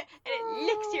touch it and it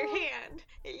licks your hand.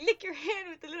 It lick your hand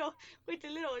with the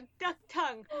little duck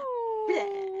tongue.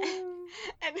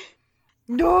 And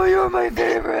No, you're my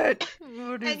favorite.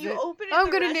 What is and you it? open it. I'm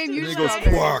the gonna rest name of you the And he goes, way,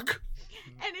 Strawberry. quack.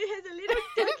 and it has a little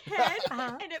duck head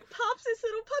Uh-huh. and it pops this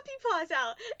little puppy paws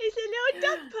out. It's a little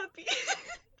duck puppy.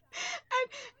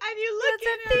 and you look That's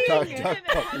a at it thing. Duck and it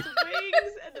puppy. has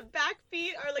wings and the back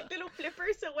feet are like little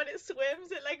flippers, so when it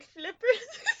swims it like flippers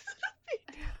its little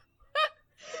feet.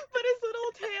 But its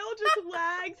little tail just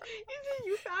wags.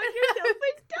 You found yourself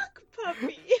a duck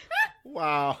puppy.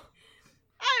 Wow.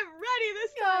 I'm ready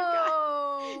this time, guys.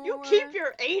 Oh. You keep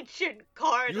your ancient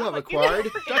cards. You have I'm a like, never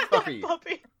card? forget Duck puppy.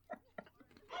 puppy.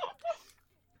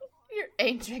 your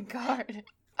ancient card.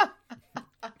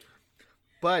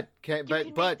 But You can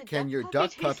make the can duck your puppy duck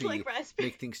taste puppy like raspberry.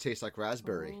 make things taste like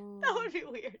raspberry? That would be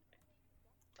weird.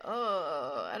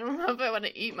 Oh, I don't know if I want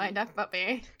to eat my duck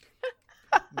puppy.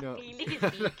 No. You lick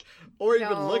his beak. Or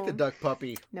even lick the No. duck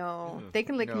puppy. No, they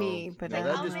can lick No. me, but No, I that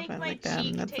don't I'll know just- if make I my like them.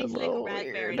 cheek That's a taste like a little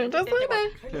raspberry. weird. and Just just like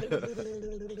that. sit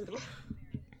there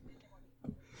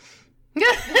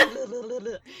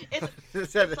It's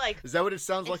Is that, like- is that what it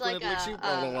sounds it's like when like it licks you?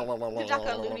 the duck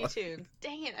on Looney Tunes.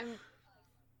 Dang it, I'm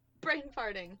brain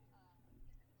farting.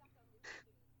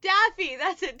 Daffy,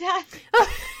 that's it, Daffy.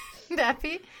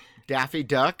 Daffy? Daffy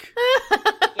Duck.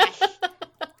 Yes.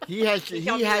 He has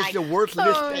told me, like, the worst list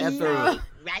oh, ever. no.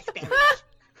 Raspberry.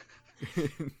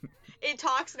 It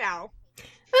talks now. You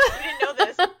didn't know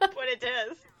this, but it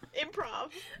does.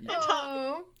 Improv. It talks.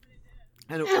 Oh.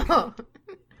 I know. Oh.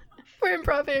 We're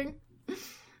improving.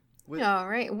 With- All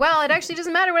right. Well, it actually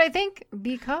doesn't matter what I think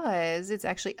because it's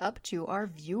actually up to our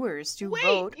viewers to Wait,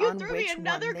 vote you on threw which me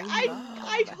another. one they I love.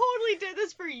 totally did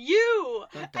this for you.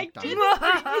 Dun, I dun, did dun. this for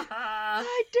you.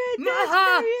 I did this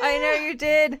for you. I know you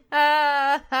did.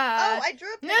 Oh, I drew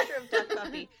a picture of Duck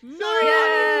Puppy. Sorry,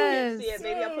 Yes. audience, you can't see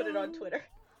it. Maybe I'll put it on Twitter.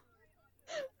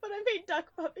 But I made Duck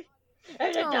Puppy.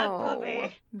 And a Duck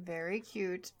Puppy. Very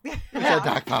cute. It's a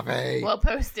Duck Puppy. We'll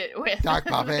post it with Duck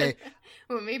Puppy.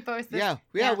 when we post this. Yeah.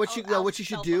 What I'll you should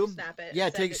cell do? phone snap it, Yeah,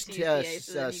 send take it to UVA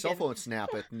so that you cell can phone snap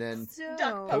it and then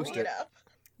So, Post it. up.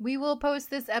 we will post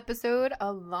this episode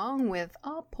along with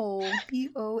a poll,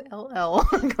 POLL,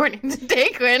 according to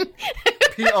Daquin.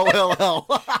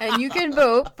 POLL. And you can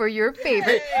vote for your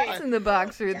favorite Yay. parts in the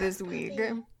box for this week.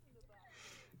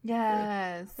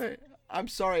 Yes. I'm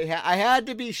sorry. I had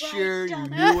to be sure you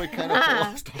knew what kind of poll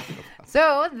I was talking about.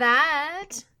 So that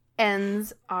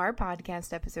ends our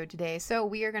podcast episode today. So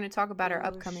we are going to talk about our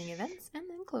upcoming events and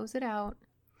then close it out.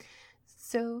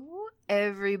 So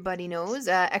everybody knows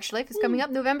Extra Life is coming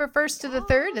up November 1st to the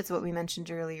 3rd. That's what we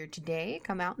mentioned earlier today.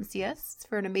 Come out and see us. It's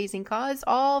for an amazing cause.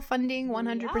 All funding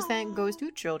 100% goes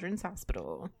to Children's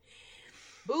Hospital.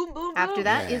 Boom, boom, After boom.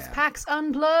 that is Yeah. PAX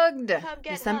Unplugged, Come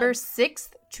get December hugged. 6th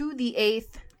to the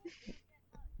 8th.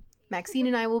 Maxine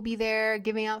and I will be there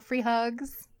giving out free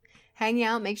hugs, hanging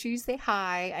out. Make sure you say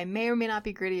hi. I may or may not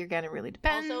be gritty again. It really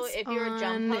depends. Also, if you're a jump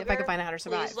on hugger, if I can find out how to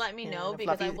survive. please let me And know a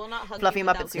because I fluffy- will not hug fluffy you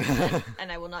Muppet without suit. consent, and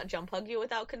I will not jump hug you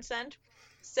without consent.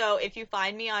 So if you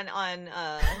find me on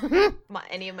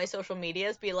any of my social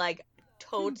medias, be like,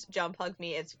 totes jump hug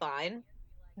me, it's fine.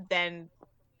 Then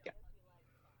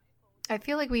I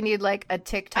feel like we need like a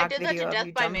TikTok I did that video to of Death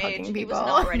you by jump Mage. hugging He people. was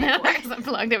not ready for it.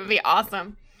 Unplugged. It would be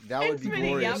awesome. That would be Smitty, yep.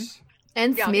 glorious.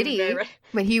 And Yeah, he was very Smitty, ready.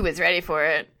 but he was ready for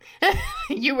it.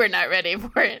 You were not ready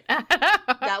for it.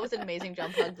 that was an amazing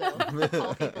jump hug, though.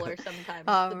 Tall people are sometimes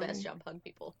the best jump hug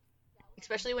people,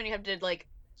 especially when you have to like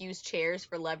use chairs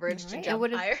for leverage to Alright, and jump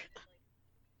what is- higher.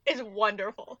 It's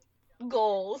wonderful.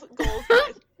 Goals,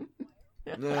 guys.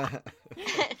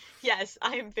 Yes,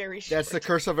 I am very short. That's the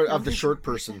curse of the short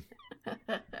person.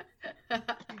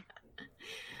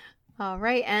 All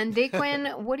right, and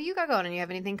Daquin, what do you got going on? You have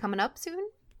anything coming up soon?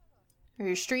 Or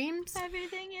your streams?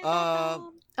 Everything is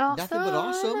Awesome. nothing but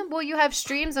awesome. Well, you have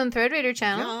streams on Thread Raider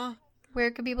channel. Yeah.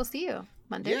 Where can people see you?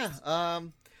 Mondays? Yeah.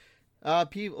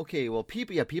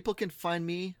 People can find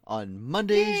me on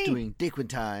Mondays Yay. doing Daquin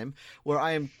Time, where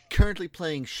I am currently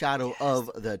playing Shadow of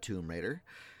the Tomb Raider.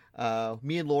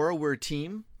 Me and Laura, we're a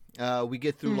team. We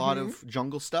get through a lot of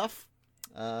jungle stuff.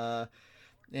 Laura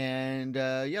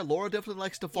definitely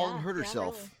likes to fall and hurt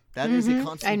herself. really. That is a I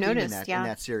constant theme noticed, in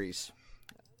that series.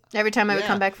 Every time I would Yeah.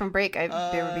 come back from break, there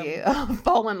would be a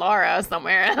fallen Laura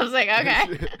somewhere. I was like,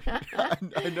 okay.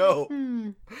 I know.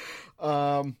 Hmm.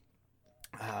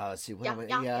 Let's see. What Yeah, am I?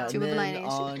 yeah, Yeah, yeah. Tomb of and then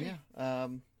Annihilation.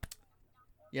 Tomb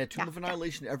Yeah, of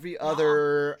Annihilation every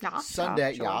other Yeah,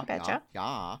 Sunday. sure, betcha.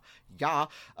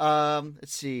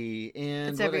 Let's see, and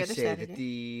It's what every did I other say? Saturday. That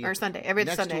the Or Sunday. Every other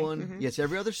next Sunday. one, Mhm. yes,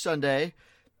 every other Sunday.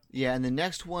 Yeah, and the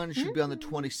next one should be on the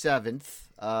 27th.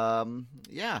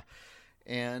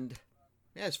 And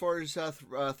as far as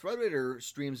Threadrader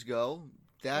streams go,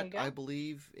 There that you go. I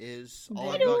believe is all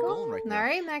There I've you got go. going right now. All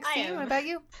right, Maxine, am- what about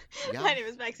you? Yeah. My name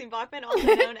is Maxine Bachman, also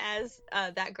known as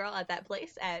that girl at that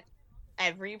place at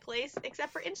every place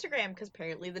except for Instagram, because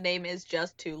apparently the name is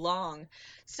just too long.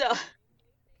 So,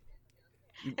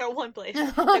 or one place.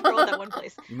 The girl at that one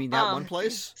place. You mean that one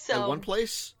place? so- That one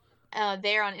place?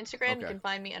 There on Instagram, you Okay. can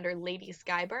find me under Lady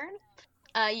Skyburn.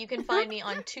 You can find me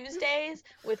on Tuesdays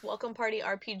with Welcome Party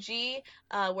RPG,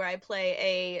 where I play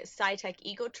a sci-tech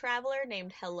ego traveler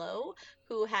named Hello,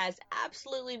 who has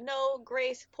absolutely no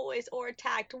grace, poise, or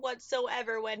tact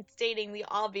whatsoever when stating the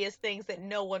obvious things that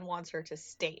no one wants her to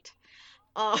state.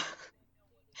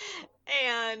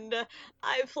 And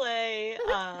I play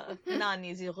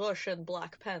Nani the Russian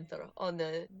Black Panther on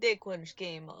the Daquin's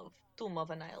game of Tomb of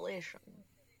Annihilation.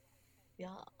 Yeah.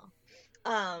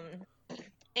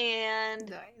 And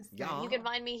Nice. Yeah. you can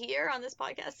find me here on this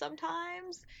podcast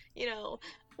sometimes,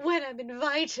 when I'm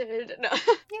invited. No.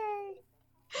 Yay.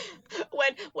 When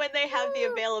when they have the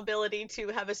availability to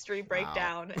have a stream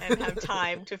breakdown and have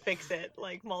time to fix it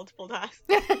like multiple times.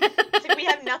 It's like we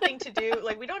have nothing to do.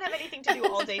 Like we don't have anything to do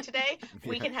all day today.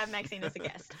 We can have Maxine as a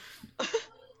guest.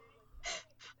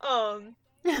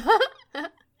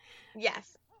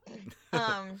 Yes.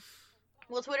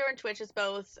 Well, Twitter and Twitch is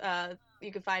both.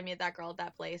 You can find me at That Girl at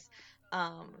That Place.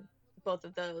 Both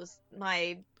of those.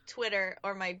 My Twitter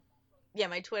would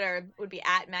be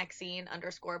at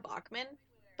Maxine_Bachman.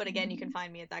 But again, you can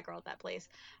find me at That Girl at That Place.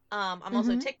 I'm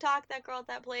also TikTok, That Girl at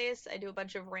That Place. I do a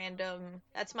bunch of random.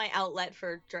 That's my outlet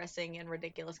for dressing and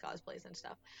ridiculous cosplays and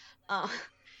stuff.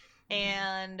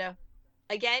 And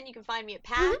again, you can find me at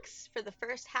PAX for the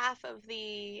first half of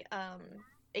the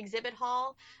exhibit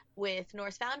hall with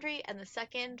Norse Foundry, and the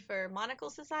second for Monocle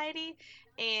Society.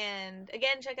 And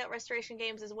again, check out Restoration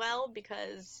Games as well,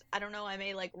 because I don't know, I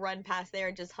may like run past there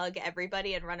and just hug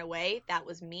everybody and run away. That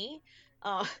was me.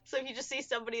 So if you just see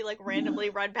somebody like randomly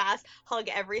run past, hug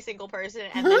every single person,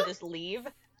 and then just leave,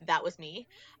 that was me.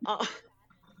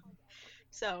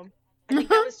 So I think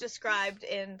that was described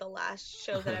in the last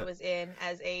show that I was in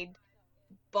as a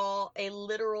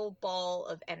literal ball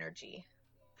of energy.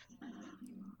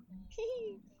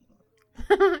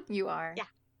 You are. Yeah.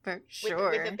 For sure.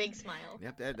 With a big smile.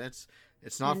 Yep,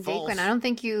 it's not and false. Daquin, I don't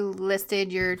think you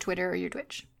listed your Twitter or your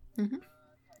Twitch.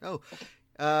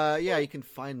 Yeah, you can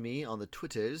find me on the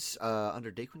Twitters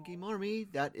under Daquin Game Army.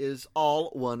 That is all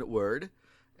one word.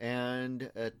 And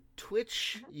at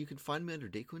Twitch, you can find me under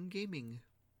Daquin Gaming.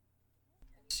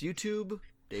 It's YouTube,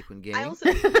 Daquin Gaming. I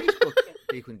also Facebook,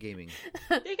 Daquin Gaming.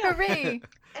 There you go. Hooray!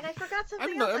 And I forgot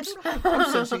something I'm else.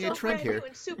 I'm sensing a So trend brand new here.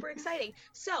 and super exciting.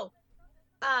 So,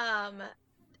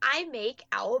 I make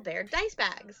owlbear dice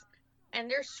bags, and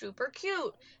they're super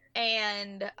cute.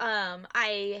 And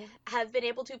I have been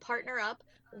able to partner up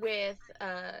with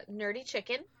Nerdy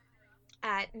Chicken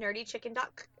at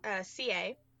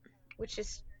nerdychicken.ca, which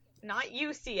is not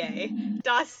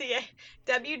UCA.ca,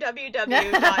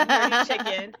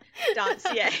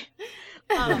 www.nerdychicken.ca.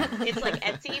 It's like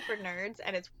Etsy for nerds,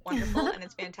 and it's wonderful and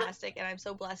it's fantastic, and I'm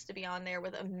so blessed to be on there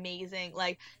with amazing,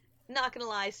 like, not gonna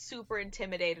lie, super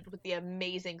intimidated with the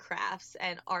amazing crafts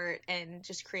and art and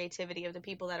just creativity of the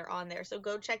people that are on there. So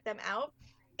go check them out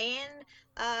and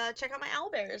check out my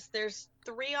owlbears. There's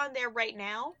 3 on there right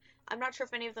now. I'm not sure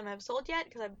if any of them have sold yet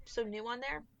because I'm so new on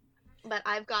there. But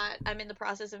I'm in the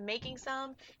process of making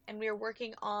some, and we're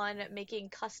working on making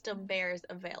custom bears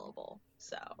available.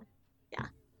 So, yeah.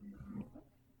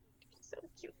 So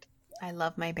cute. I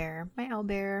love my bear, my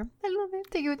owlbear. I love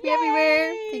it. Take it with me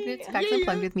everywhere. Take it back to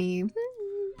Unplugged with me.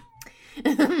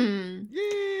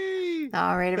 Yay!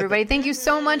 All right, everybody. Thank you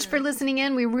so much for listening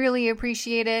in. We really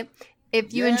appreciate it.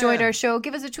 If you enjoyed our show,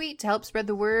 give us a tweet to help spread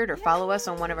the word, or follow us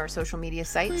on one of our social media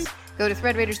sites. Go to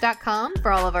threadraiders.com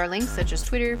for all of our links, such as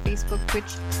Twitter, Facebook,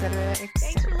 Twitch, etc., Thanks for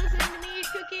etc. listening to me,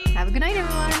 Cookie. Have a good night,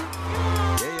 everyone.